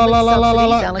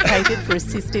 Subsidies allocated for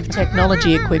assistive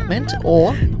technology equipment,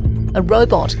 or a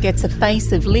robot gets a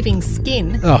face of living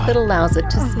skin that allows it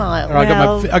to smile. All right,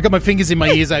 I got my fingers in my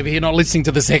ears over here, not listening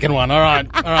to the second one. All right.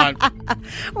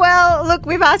 Well, look,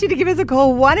 we've asked you to give us a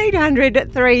call,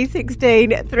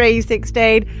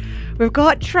 1-800-316-316. We've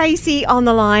got Tracy on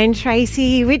the line.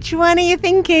 Tracy, which one are you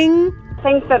thinking? I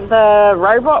think that the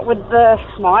robot with the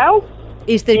smile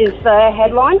is the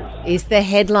headline. Is the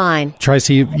headline.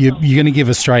 Tracy, you're going to give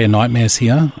Australia nightmares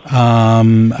here.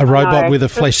 A robot with a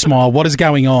flesh smile. What is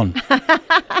going on?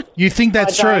 You think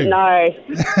that's true? I don't know.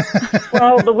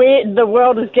 Well, the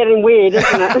world is getting weird,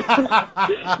 isn't it?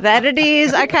 That it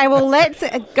is. Okay, well, let's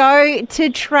go to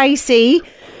Tracy.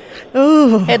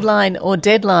 Ooh. Headline or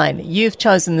deadline, you've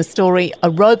chosen the story, a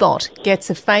robot gets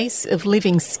a face of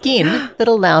living skin that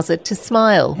allows it to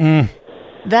smile.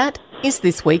 That is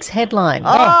this week's headline.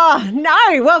 Oh,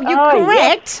 no. Well, you're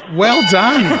correct. Yes. Well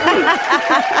done.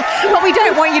 But we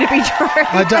don't want you to be true.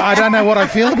 I don't know what I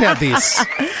feel about this.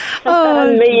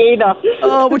 Me either.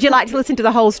 Would you like to listen to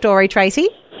the whole story, Tracy?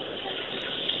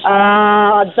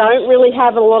 I don't really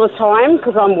have a lot of time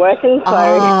because I'm working. So.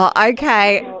 Oh,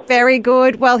 okay. Very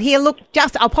good. Well, here, look,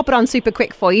 I'll pop it on super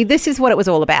quick for you. This is what it was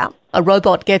all about. A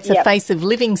robot gets a face of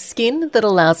living skin that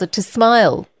allows it to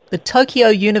smile. The Tokyo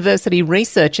University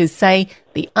researchers say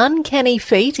the uncanny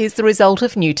feat is the result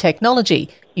of new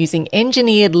technology, using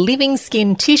engineered living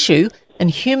skin tissue and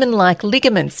human-like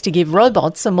ligaments to give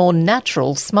robots a more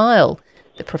natural smile.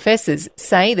 The professors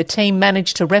say the team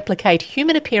managed to replicate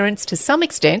human appearance to some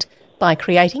extent by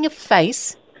creating a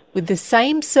face with the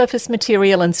same surface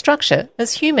material and structure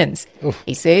as humans. Oof.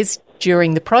 He says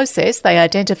during the process they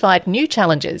identified new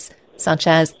challenges, such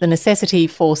as the necessity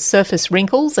for surface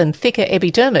wrinkles and thicker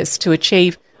epidermis to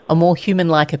achieve a more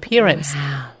human-like appearance.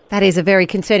 Wow. That is a very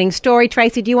concerning story.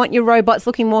 Tracy, do you want your robots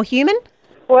looking more human?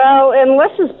 Well, unless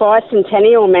it's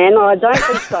Bicentennial Man, I don't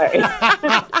think so.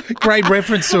 Great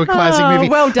reference to a classic movie.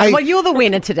 Well done. Hey, well, you're the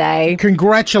winner today.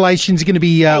 Congratulations. You're going to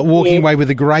be walking away with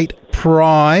a great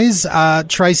prize.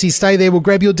 Tracy, stay there. We'll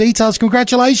grab your details.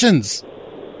 Congratulations.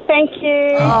 Thank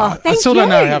you. I still don't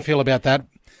know how I feel about that.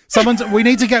 We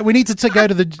need to go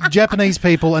to the Japanese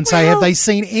people and say, have they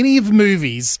seen any of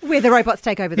movies where the robots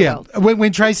take over the world?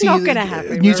 When Tracy, it's not going to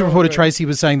happen. News reporter Tracy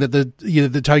was saying that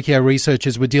the Tokyo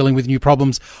researchers were dealing with new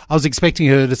problems, I was expecting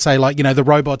her to say the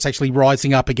robots actually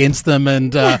rising up against them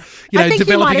and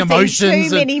developing emotions.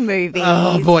 Too many movies.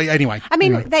 Oh boy! Anyway, I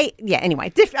mean,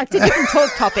 Anyway, it's a different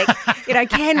talk topic.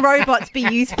 Can robots be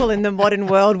useful in the modern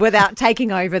world without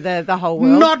taking over the whole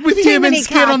world? Not with human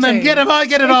skin on them. Get it off.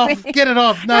 Get it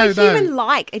off. No.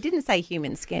 Human-like. It didn't say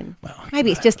human skin. Well,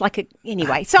 maybe it's just like a...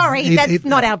 Anyway, sorry, that's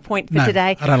not our point for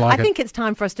today. I don't like it. I think it's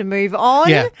time for us to move on.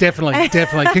 Yeah, definitely.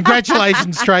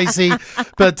 Congratulations, Tracy.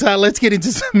 But let's get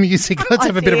into some music. Let's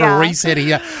have a bit of a reset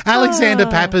here. Alexander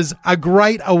Pappas, A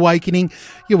Great Awakening.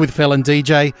 You're with Fel and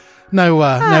DJ.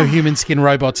 No human skin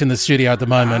robots in the studio at the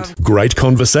moment. Great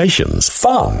conversations,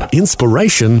 fun,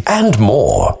 inspiration, and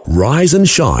more. Rise and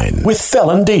shine with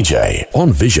Fel and DJ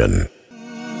on Vision.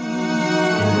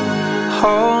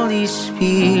 Holy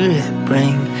Spirit,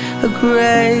 bring a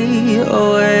great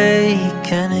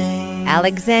awakening.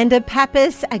 Alexander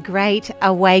Pappas, A Great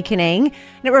Awakening.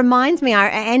 And it reminds me,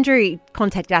 Andrew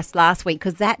contacted us last week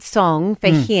because that song for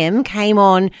him came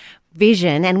on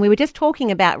Vision, and we were just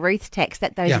talking about Ruth's text,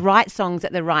 that those right songs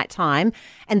at the right time,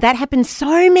 and that happens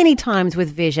so many times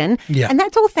with Vision, and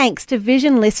that's all thanks to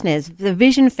Vision listeners, the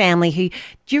Vision family who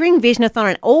during Visionathon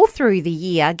and all through the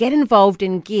year get involved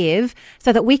and give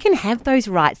so that we can have those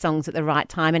right songs at the right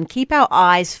time and keep our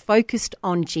eyes focused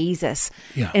on Jesus,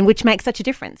 and which makes such a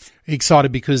difference.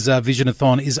 Excited because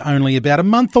Visionathon is only about a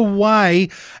month away,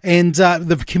 and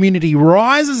the community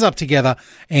rises up together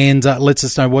and lets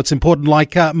us know what's important.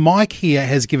 Like Mike here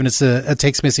has given us a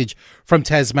text message from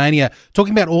Tasmania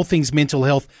talking about all things mental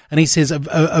health, and he says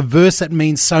a verse that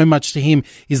means so much to him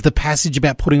is the passage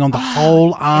about putting on the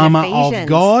whole armour of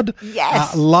God.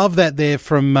 Yes. Love that there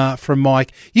from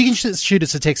Mike. You can shoot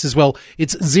us a text as well.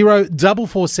 It's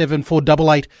 0447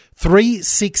 488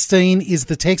 316 is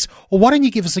the text, or why don't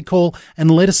you give us a call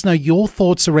and let us know your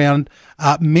thoughts around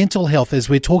mental health as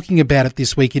we're talking about it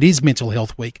this week. It is Mental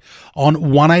Health Week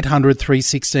on 1800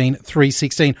 316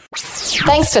 316.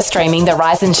 Thanks for streaming the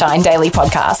Rise and Shine Daily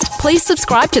podcast. Please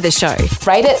subscribe to the show,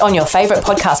 rate it on your favourite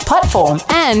podcast platform,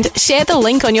 and share the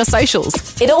link on your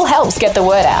socials. It all helps get the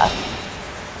word out.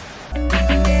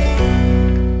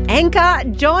 Anchor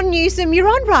John Newsom, you're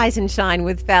on Rise and Shine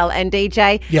with Fel and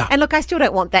DJ. Yeah. And look, I still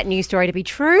don't want that news story to be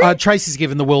true. Tracy's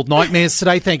given the world nightmares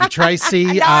today. Thank you, Tracy.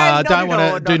 Do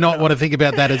not want to think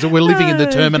about that as we're living in the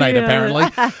Terminator, apparently.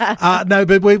 No,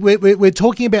 but we're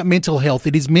talking about mental health.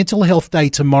 It is Mental Health Day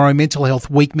tomorrow, Mental Health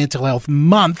Week, Mental Health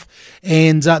Month.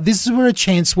 And this is a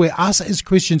chance where us as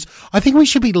Christians, I think we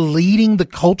should be leading the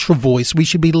cultural voice. We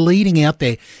should be leading out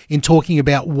there in talking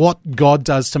about what God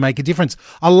does to make a difference.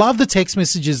 I love the text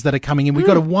messages that are coming in. We've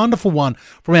got a wonderful one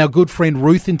from our good friend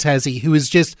Ruth in Tassie, who is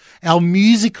just our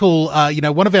musical,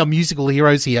 one of our musical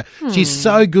heroes here. She's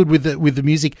so good with the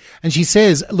music. And she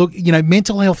says, look,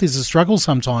 mental health is a struggle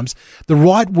sometimes. The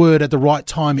right word at the right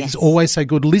time is always so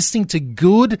good. Listening to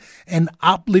good and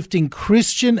uplifting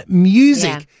Christian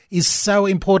music is so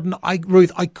important.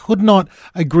 Ruth, I could not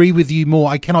agree with you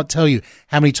more. I cannot tell you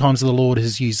how many times the Lord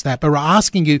has used that. But we're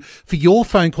asking you for your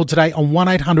phone call today on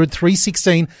 1800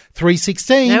 316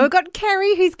 316. Now we've got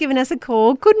Carrie who's given us a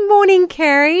call. Good morning,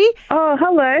 Carrie. Oh,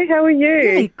 hello. How are you?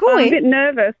 Yeah, good. I'm a bit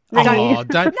nervous.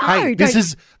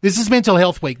 This is Mental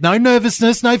Health Week. No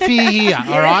nervousness, no fear here.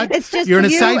 All right, it's just you're in a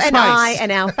you safe and space. I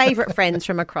and our favourite friends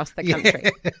from across the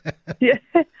country. Yeah.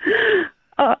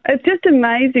 It's just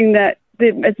amazing that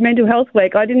it's Mental Health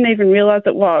Week. I didn't even realise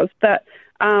it was, but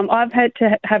I've had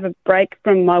to have a break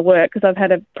from my work because I've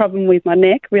had a problem with my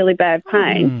neck, really bad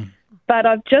pain. But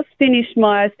I've just finished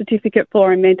my certificate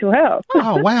in mental health.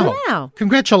 Oh, wow.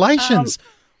 Congratulations.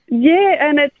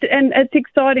 And it's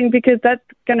exciting because that's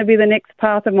going to be the next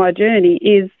path of my journey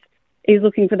is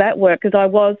looking for that work, because I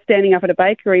was standing up at a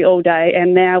bakery all day,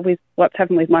 and now with what's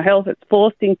happened with my health, it's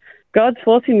forcing God's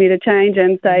forcing me to change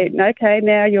and say, okay,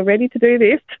 now you're ready to do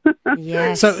this.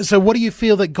 Yes. So what do you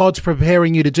feel that God's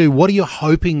preparing you to do? What are you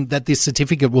hoping that this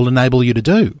certificate will enable you to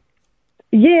do?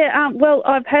 Yeah, well,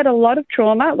 I've had a lot of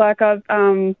trauma. Like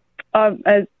I'm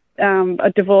a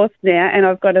divorce now, and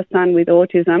I've got a son with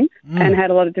autism, and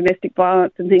had a lot of domestic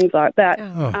violence and things like that.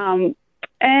 Oh.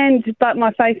 But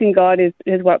my faith in God is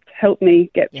what's helped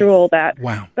me get through all that.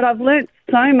 Wow. But I've learnt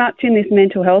so much in this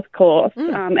mental health course.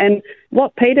 And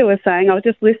what Peter was saying, I was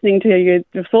just listening to you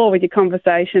before with your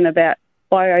conversation about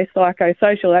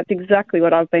biopsychosocial. That's exactly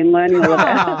what I've been learning all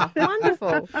about. Oh,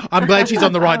 wonderful. I'm glad she's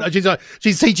on the right.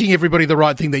 She's teaching everybody the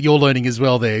right thing that you're learning as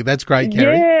well there. That's great,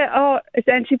 Kerry. Yeah. Oh,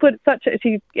 and she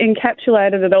she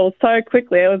encapsulated it all so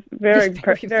quickly. I was very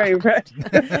impressed. That's right.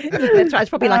 It's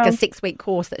probably like a 6-week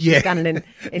course that she's done in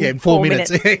 4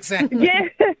 minutes. Exactly. Yeah,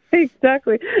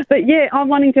 exactly. But yeah, I'm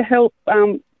wanting to help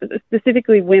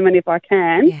specifically women if I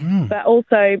can, but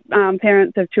also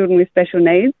parents of children with special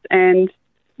needs. And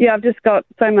yeah, I've just got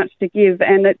so much to give,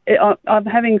 and I'm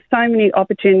having so many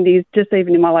opportunities, just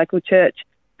even in my local church,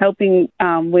 helping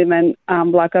women.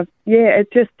 I'm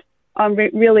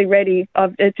really ready.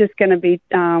 It's just going to be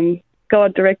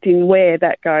God directing where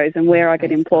that goes and where I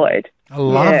get employed. I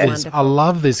love this. Wonderful. I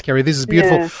love this, Kerry. This is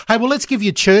beautiful. Yeah. Hey, well, let's give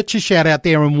your church a shout out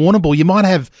there in Warrnambool. You might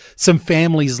have some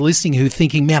families listening who are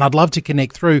thinking, man, I'd love to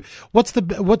connect through. What's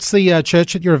the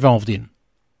church that you're involved in?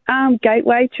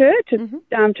 Gateway Church,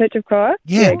 Church of Christ.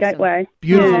 Yeah, awesome. Gateway.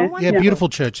 Beautiful, beautiful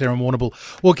church there in Warrnambool.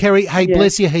 Well, Kerry, hey,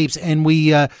 bless you heaps, and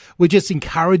we just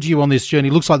encourage you on this journey.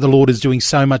 Looks like the Lord is doing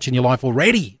so much in your life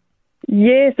already.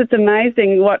 Yes, it's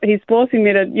amazing what He's forcing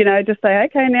me to, just say,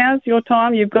 okay, now's your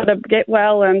time. You've got to get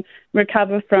well and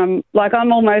recover from. Like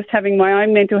I'm almost having my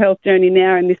own mental health journey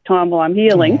now in this time while I'm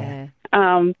healing. Yeah.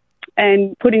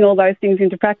 And putting all those things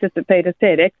into practice that Peter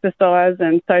said, exercise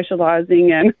and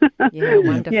socialising and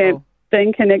wonderful.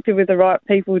 Being connected with the right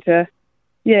people to,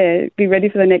 be ready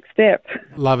for the next step.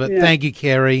 Love it. Yeah. Thank you,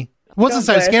 Kerry. Wasn't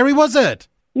so scary, was it?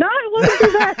 No, it wasn't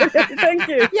too bad. Thank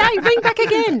you. Yay, bring back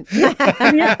again.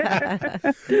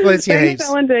 Bless you heaps.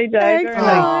 Fel and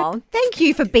DJ. Thank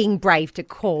you for being brave to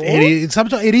call.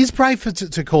 It is brave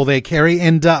to call there, Kerry,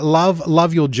 and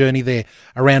love your journey there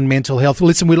around mental health.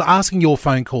 Listen, we're asking your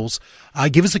phone calls.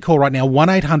 Give us a call right now,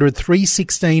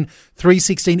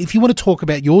 1-800-316-316. If you want to talk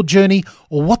about your journey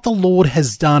or what the Lord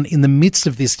has done in the midst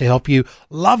of this to help you.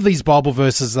 Love these Bible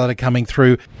verses that are coming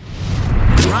through.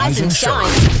 Rise and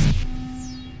shine.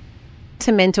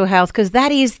 To mental health, because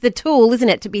that is the tool, isn't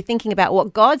it, to be thinking about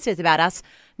what God says about us,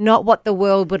 not what the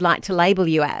world would like to label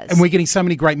you as. And we're getting so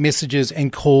many great messages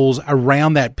and calls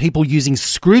around that, people using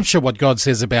scripture, what God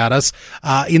says about us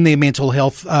in their mental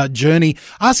health journey.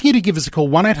 Asking you to give us a call,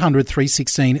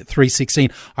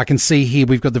 1-800-316-316. I can see here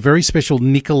we've got the very special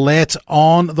Nicolette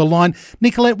on the line.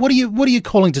 Nicolette, what are you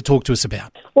calling to talk to us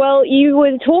about? Well, you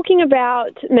were talking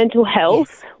about mental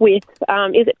health with,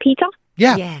 is it Peter?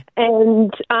 Yeah.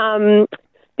 And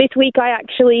this week I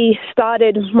actually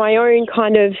started my own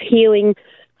kind of healing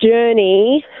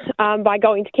journey by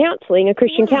going to counselling, a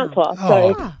Christian counsellor.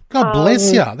 Oh, so, God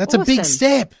bless you. That's awesome. A big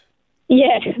step.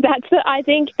 Yeah, I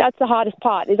think that's the hardest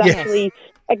part is actually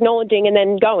acknowledging and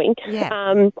then going.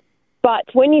 Yeah. But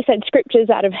when you said scriptures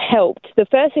that have helped, the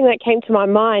first thing that came to my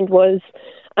mind was,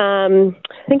 I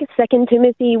think it's 2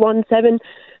 Timothy 1:7.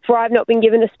 For I have not been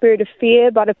given a spirit of fear,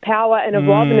 but of power and of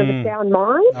love and of a sound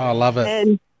mind. Oh, I love it.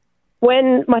 And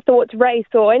when my thoughts race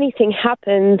or anything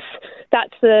happens,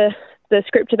 that's the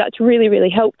scripture that's really,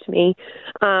 really helped me.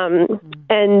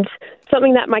 And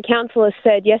something that my counsellor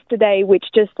said yesterday, which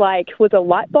just was a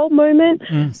light bulb moment,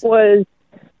 was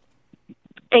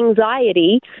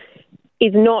anxiety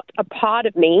is not a part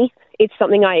of me. It's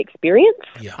something I experience.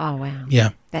 Yeah. Oh, wow.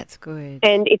 Yeah. That's good.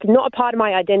 And it's not a part of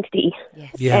my identity.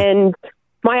 Yes. Yeah. And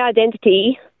my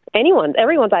identity,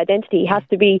 everyone's identity has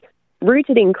to be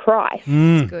rooted in Christ.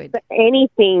 That's good. For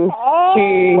anything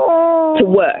to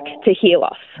work, to heal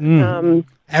us.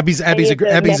 Abby's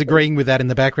agreeing with that in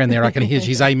the background there. I can hear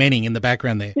she's amening in the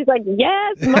background there. She's like,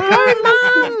 yes, Mum.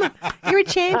 Mum, you're a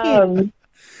champion.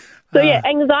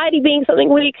 Anxiety being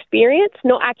something we experience,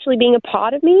 not actually being a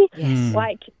part of me.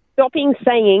 Yes. Stopping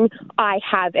saying I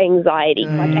have anxiety,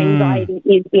 anxiety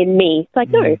is in me.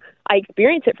 It's no, I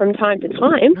experience it from time to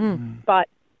time, but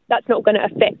that's not going to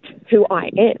affect who I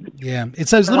am. Yeah, it's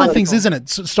those little things, isn't it?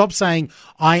 Stop saying,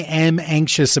 I am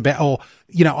anxious about, or,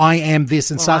 I am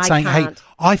this, and start saying, hey,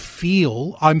 I'm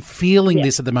feeling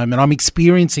this at the moment. I'm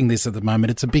experiencing this at the moment.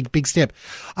 It's a big, big step.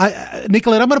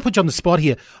 Nicolette, I'm going to put you on the spot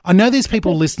here. I know there's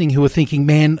people listening who are thinking,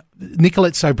 man,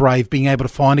 Nicolette's so brave being able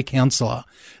to find a counsellor.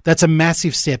 That's a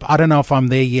massive step. I don't know if I'm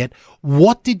there yet.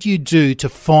 What did you do to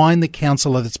find the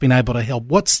counsellor that's been able to help?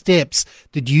 What steps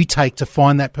did you take to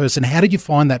find that person? How did you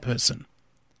find that person?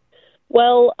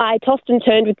 Well, I tossed and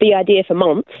turned with the idea for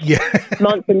months. Yeah.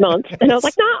 months and months. And I was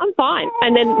like, no, I'm fine.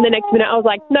 And then the next minute I was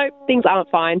like, no, things aren't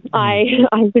fine. I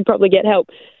should probably get help.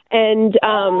 And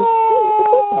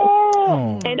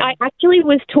and I actually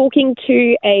was talking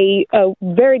to a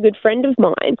very good friend of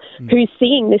mine who's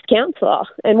seeing this counsellor.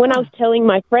 And when I was telling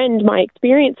my friend my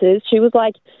experiences, she was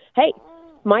like, hey,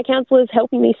 my counsellor is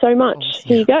helping me so much.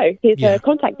 Here you go. Here's her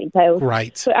contact details.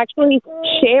 Great. So actually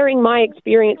sharing my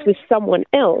experience with someone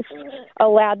else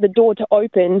allowed the door to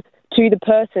open to the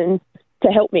person to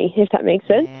help me, if that makes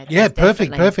sense. Yeah,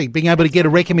 perfect. Being able to get a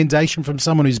recommendation from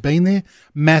someone who's been there,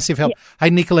 massive help. Yeah. Hey,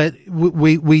 Nicolette,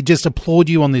 we just applaud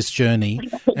you on this journey,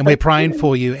 and we're praying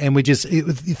for you, and we're just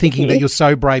thinking that you're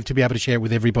so brave to be able to share it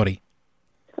with everybody.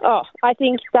 Oh, I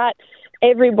think that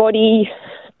everybody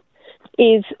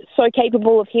is so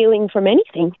capable of healing from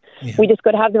anything. Yeah. We just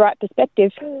got to have the right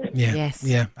perspective. Yeah. Yes.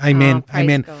 Yeah. Amen.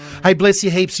 Amen. God. Hey, bless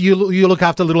you heaps. You look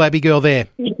after little Abby girl there.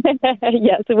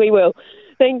 Yes, we will.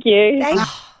 Thank you.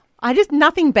 I just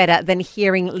nothing better than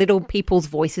hearing little people's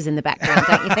voices in the background,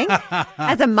 don't you think?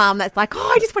 As a mum, that's like,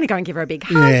 I just want to go and give her a big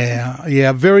hug.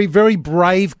 Yeah. Very, very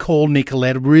brave call,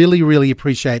 Nicolette. Really, really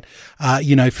appreciate,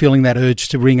 feeling that urge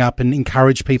to ring up and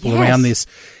encourage people around this.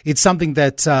 It's something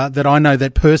that I know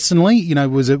that personally,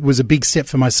 was a big step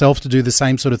for myself to do the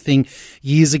same sort of thing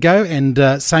years ago,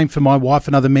 and same for my wife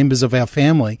and other members of our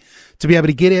family. To be able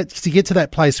to get to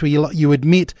that place where you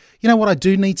admit, you know what, I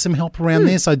do need some help around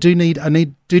this. I do need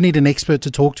an expert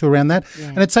to talk to around that. Yeah.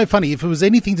 And it's so funny, if it was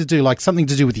anything to do, like something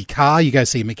to do with your car, you go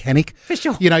see a mechanic. For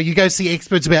sure. You go see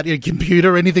experts about your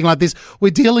computer or anything like this.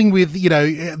 We're dealing with,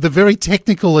 the very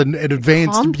technical and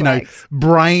advanced, complex.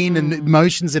 Brain and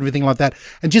emotions and everything like that.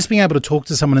 And just being able to talk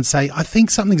to someone and say, I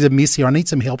think something's amiss here. I need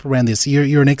some help around this.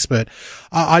 You're an expert.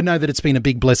 I know that it's been a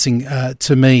big blessing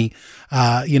to me,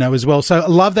 as well. So I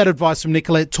love that advice from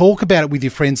Nicolette. Talk about it with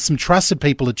your friends, some trusted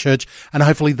people at church, and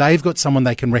hopefully they've got someone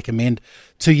they can recommend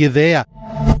to you there.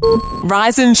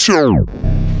 Rise and Shine.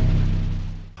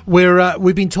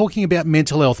 We've been talking about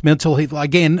mental health. Mental health,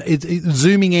 again, it's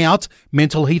zooming out,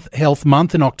 Mental Health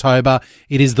Month in October.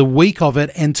 It is the week of it,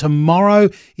 and tomorrow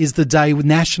is the day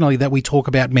nationally that we talk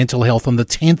about mental health on the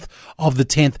 10th of the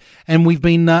 10th. And we've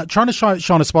been trying to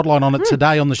shine a spotlight on it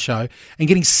today on the show and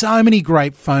getting so many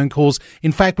great phone calls.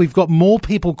 In fact, we've got more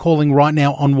people calling right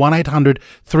now on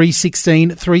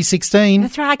 1-800-316-316.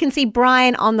 That's right. I can see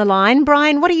Brian on the line.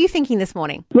 Brian, what are you thinking this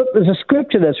morning? Look, there's a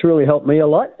scripture that's really helped me a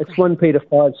lot. It's 1 Peter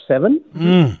 5:7,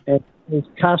 and it's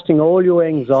casting all your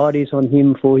anxieties on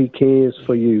him, for he cares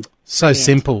for you. So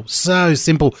simple.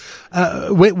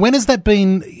 When has that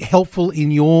been helpful in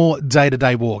your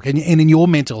day-to-day walk and in your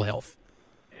mental health?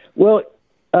 Well,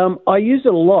 I use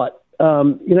it a lot.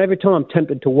 Every time I'm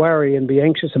tempted to worry and be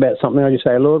anxious about something, I just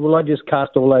say, Lord, will I just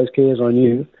cast all those cares on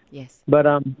you? Yes. But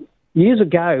years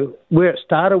ago, where it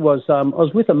started was I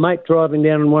was with a mate driving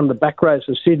down on one of the back roads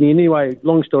of Sydney. Anyway,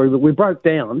 long story, but we broke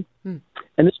down.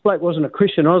 And this bloke wasn't a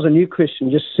Christian. I was a new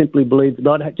Christian, just simply believed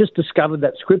that I'd just discovered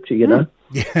that scripture, Yeah.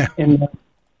 And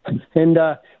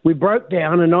we broke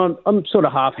down, and I'm sort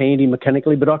of half-handy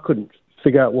mechanically, but I couldn't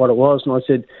figure out what it was. And I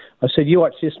said, you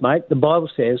watch this, mate. The Bible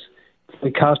says if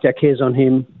we cast our cares on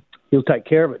him, he'll take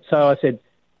care of it. So I said,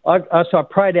 I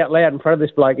prayed out loud in front of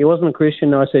this bloke. He wasn't a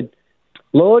Christian. And I said,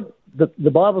 Lord,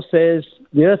 the Bible says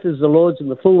the earth is the Lord's and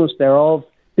the fullness thereof.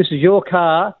 This is your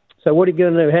car. So what are you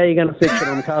going to do? How are you going to fix it?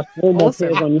 I'm casting all my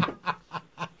cares on you.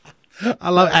 I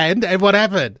love and what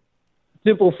happened?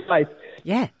 Simple faith.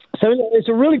 Yeah. So it's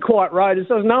a really quiet road. There's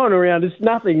no one around. It's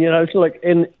nothing, It's like,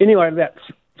 and anyway, about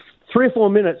 3 or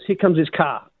 4 minutes, here comes his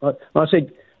car. I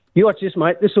said, you watch this,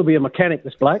 mate. This will be a mechanic,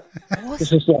 this bloke. Awesome.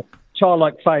 This is like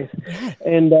childlike faith. Yeah.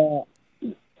 And I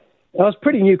was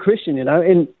pretty new Christian,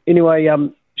 And anyway,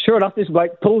 sure enough, this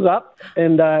bloke pulls up,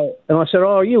 and I said,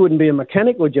 oh, you wouldn't be a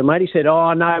mechanic, would you, mate? He said,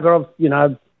 oh, no, but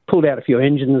I've, pulled out a few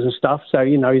engines and stuff, so,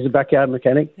 he's a backyard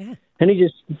mechanic. Yeah. And he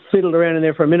just fiddled around in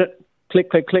there for a minute, click,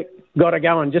 click, click, got it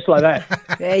going, just like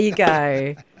that. There you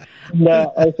go. And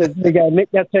I said, there you go, Nick,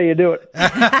 that's how you do it.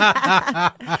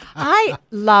 I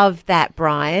love that,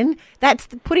 Brian. That's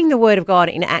putting the word of God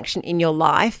in action in your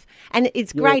life. And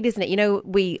it's great, isn't it? You know,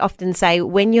 we often say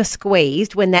when you're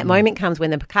squeezed, when that moment comes, when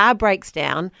the car breaks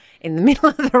down in the middle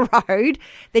of the road,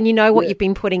 then you know what you've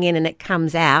been putting in and it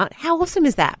comes out. How awesome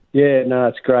is that? Yeah, no,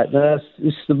 it's great. No,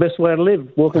 it's the best way to live,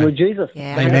 walking with Jesus.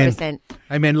 Yeah, Amen. 100%.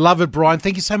 Amen. Love it, Brian.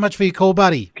 Thank you so much for your call,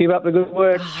 buddy. Keep up the good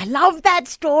work. Oh, I love that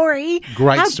story.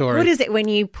 Great story. How good is it when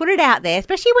you put it out there,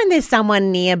 especially when there's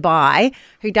someone nearby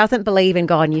who doesn't believe in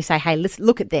God and you say, hey,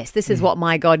 look at this. This is what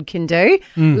my God can do.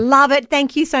 Love it.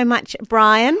 Thank you so much,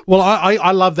 Brian. Well,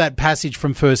 I love that passage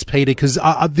from 1 Peter because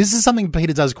this is something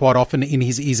Peter does quite often in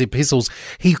his epistles.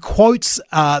 He quotes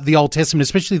the Old Testament,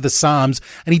 especially the Psalms,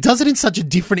 and he does it in such a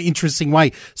different, interesting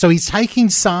way. So he's taking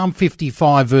Psalm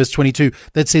 55, verse 22,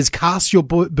 that says, cast your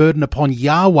burden upon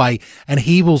Yahweh and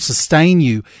he will sustain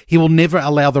you. He will never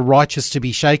allow the righteous to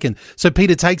be shaken. So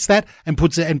Peter takes that and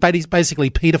puts it, and basically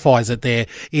Peterifies it there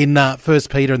in 1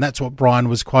 Peter, and that's what Brian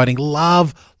was quoting.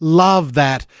 Love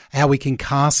that, how we can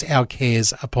cast our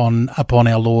cares upon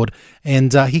our Lord,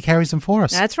 and he carries them for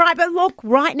us. That's right. But look,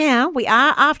 right now we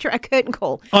are after a curtain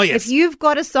call. Oh, yes. If you've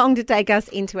got a song to take us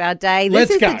into our day, this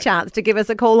Let's is go. the chance to give us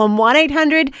a call on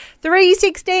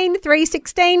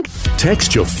 1-800-316-316.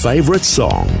 Text your favourite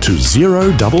song to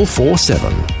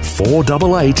 0447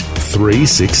 488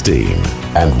 316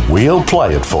 and we'll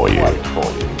play it for you.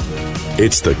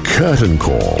 It's the Curtain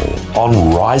Call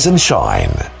on Rise and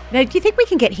Shine. Now, do you think we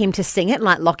can get him to sing it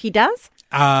like Lockie does?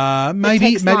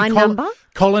 Maybe line number?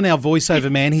 Colin, our voiceover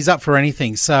man, he's up for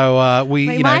anything. So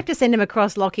We might have to send him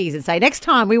across Lockie's and say, next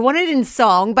time we want it in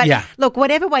song. But look,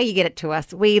 whatever way you get it to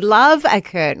us, we love a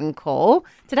curtain call.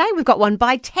 Today we've got one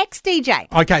by Text DJ.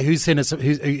 Okay, who's sent us?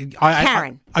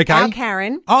 Karen. Okay. Our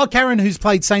Karen. Oh, Karen, who's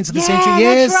played Saints of the Century.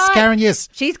 Yes, that's right. Karen, yes.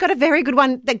 She's got a very good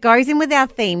one that goes in with our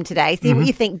theme today. See what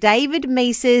you think. David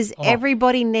Meese's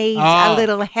Everybody Needs a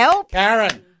Little Help.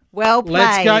 Karen. Well played.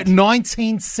 Let's go.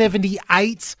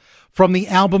 1978. From the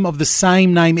album of the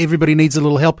same name, Everybody Needs a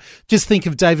Little Help. Just think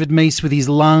of David Meese with his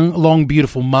long,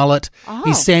 beautiful mullet. Oh.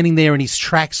 He's standing there in his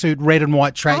tracksuit, red and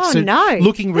white tracksuit,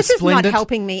 looking resplendent. This is not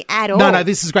helping me at all. No,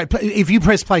 this is great. If you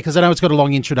press play, because I know it's got a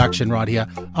long introduction right here.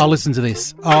 Oh, listen to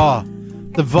this. Oh,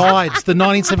 the vibes, the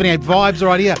 1978 vibes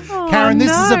right here. Karen,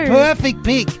 this is a perfect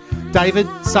pick. David,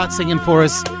 start singing for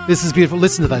us. This is beautiful.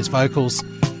 Listen to those vocals.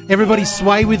 Everybody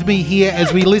sway with me here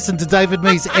as we listen to David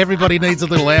Meese. Everybody Needs a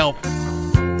Little Help.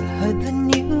 Heard the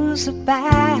news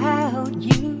about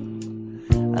you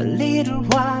a little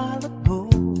while ago.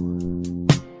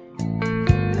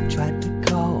 I tried to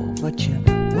call, but you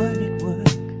weren't at work.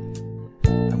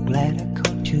 I'm glad I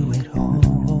caught you at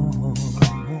home.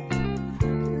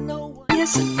 No,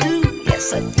 yes I do,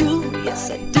 yes I do, yes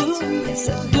I do, yes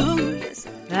I do, yes I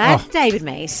do. That's David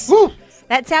Meese. Woo.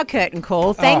 That's our curtain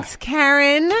call. Thanks,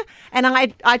 Karen. And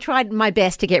I tried my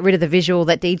best to get rid of the visual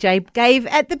that DJ gave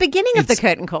at the beginning of the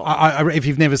curtain call. If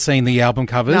you've never seen the album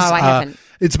covers. No, I haven't.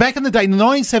 It's back in the day, in the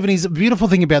 1970s. A beautiful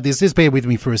thing about this, just bear with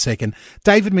me for a second.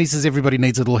 David Meese's Everybody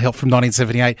Needs a Little Help from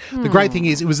 1978. The great thing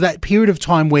is it was that period of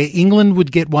time where England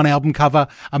would get one album cover,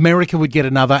 America would get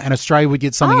another, and Australia would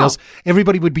get something else.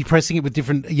 Everybody would be pressing it with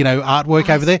different, artwork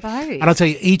over there. And I'll tell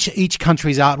you, each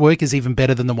country's artwork is even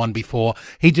better than the one before.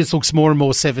 He just looks more and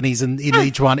more 70s in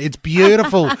each one. It's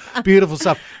beautiful, beautiful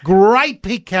stuff. Great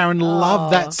pick, Karen. Love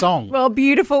that song. Well,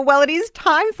 beautiful. Well, it is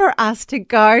time for us to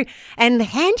go and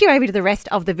hand you over to the rest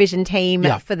of the Vision team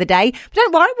for the day. But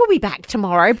don't worry, we'll be back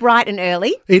tomorrow, bright and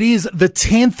early. It is the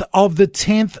 10th of the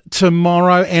 10th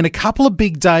tomorrow, and a couple of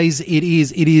big days it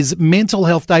is. It is Mental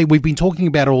Health Day. We've been talking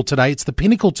about it all today. It's the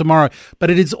pinnacle tomorrow, but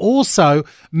it is also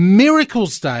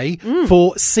Miracles Day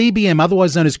for CBM,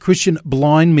 otherwise known as Christian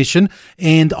Blind Mission.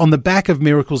 And on the back of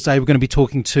Miracles Day, we're going to be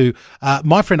talking to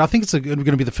my friend. I think it's going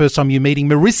to be the first time you're meeting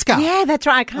Mariska. Yeah, that's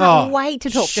right. I can't wait to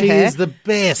talk to her. She is the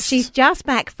best. She's just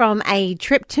back from a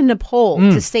trip to Nepal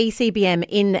to see CBM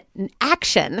in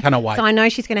action. Cannot wait. So I know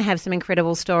she's going to have some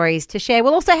incredible stories to share.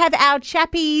 We'll also have our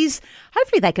chappies.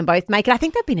 Hopefully they can both make it. I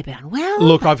think they've been a bit unwell.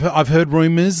 Look, I've heard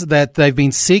rumours that they've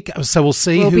been sick, so we'll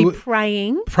see. We'll be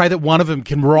praying. Pray that one of them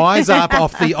can rise up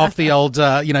off the old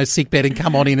sick bed and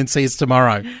come on in and see us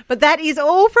tomorrow. But that is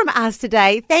all from us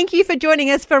today. Thank you for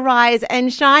joining us for Rise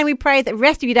and Shine. We pray that the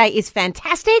rest of your day is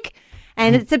fantastic,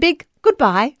 and it's a big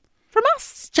goodbye from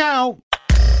us. Ciao.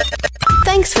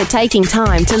 Thanks for taking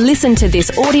time to listen to this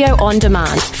audio on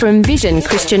demand from Vision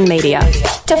Christian Media.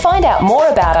 To find out more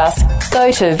about us,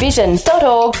 go to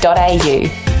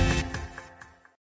vision.org.au.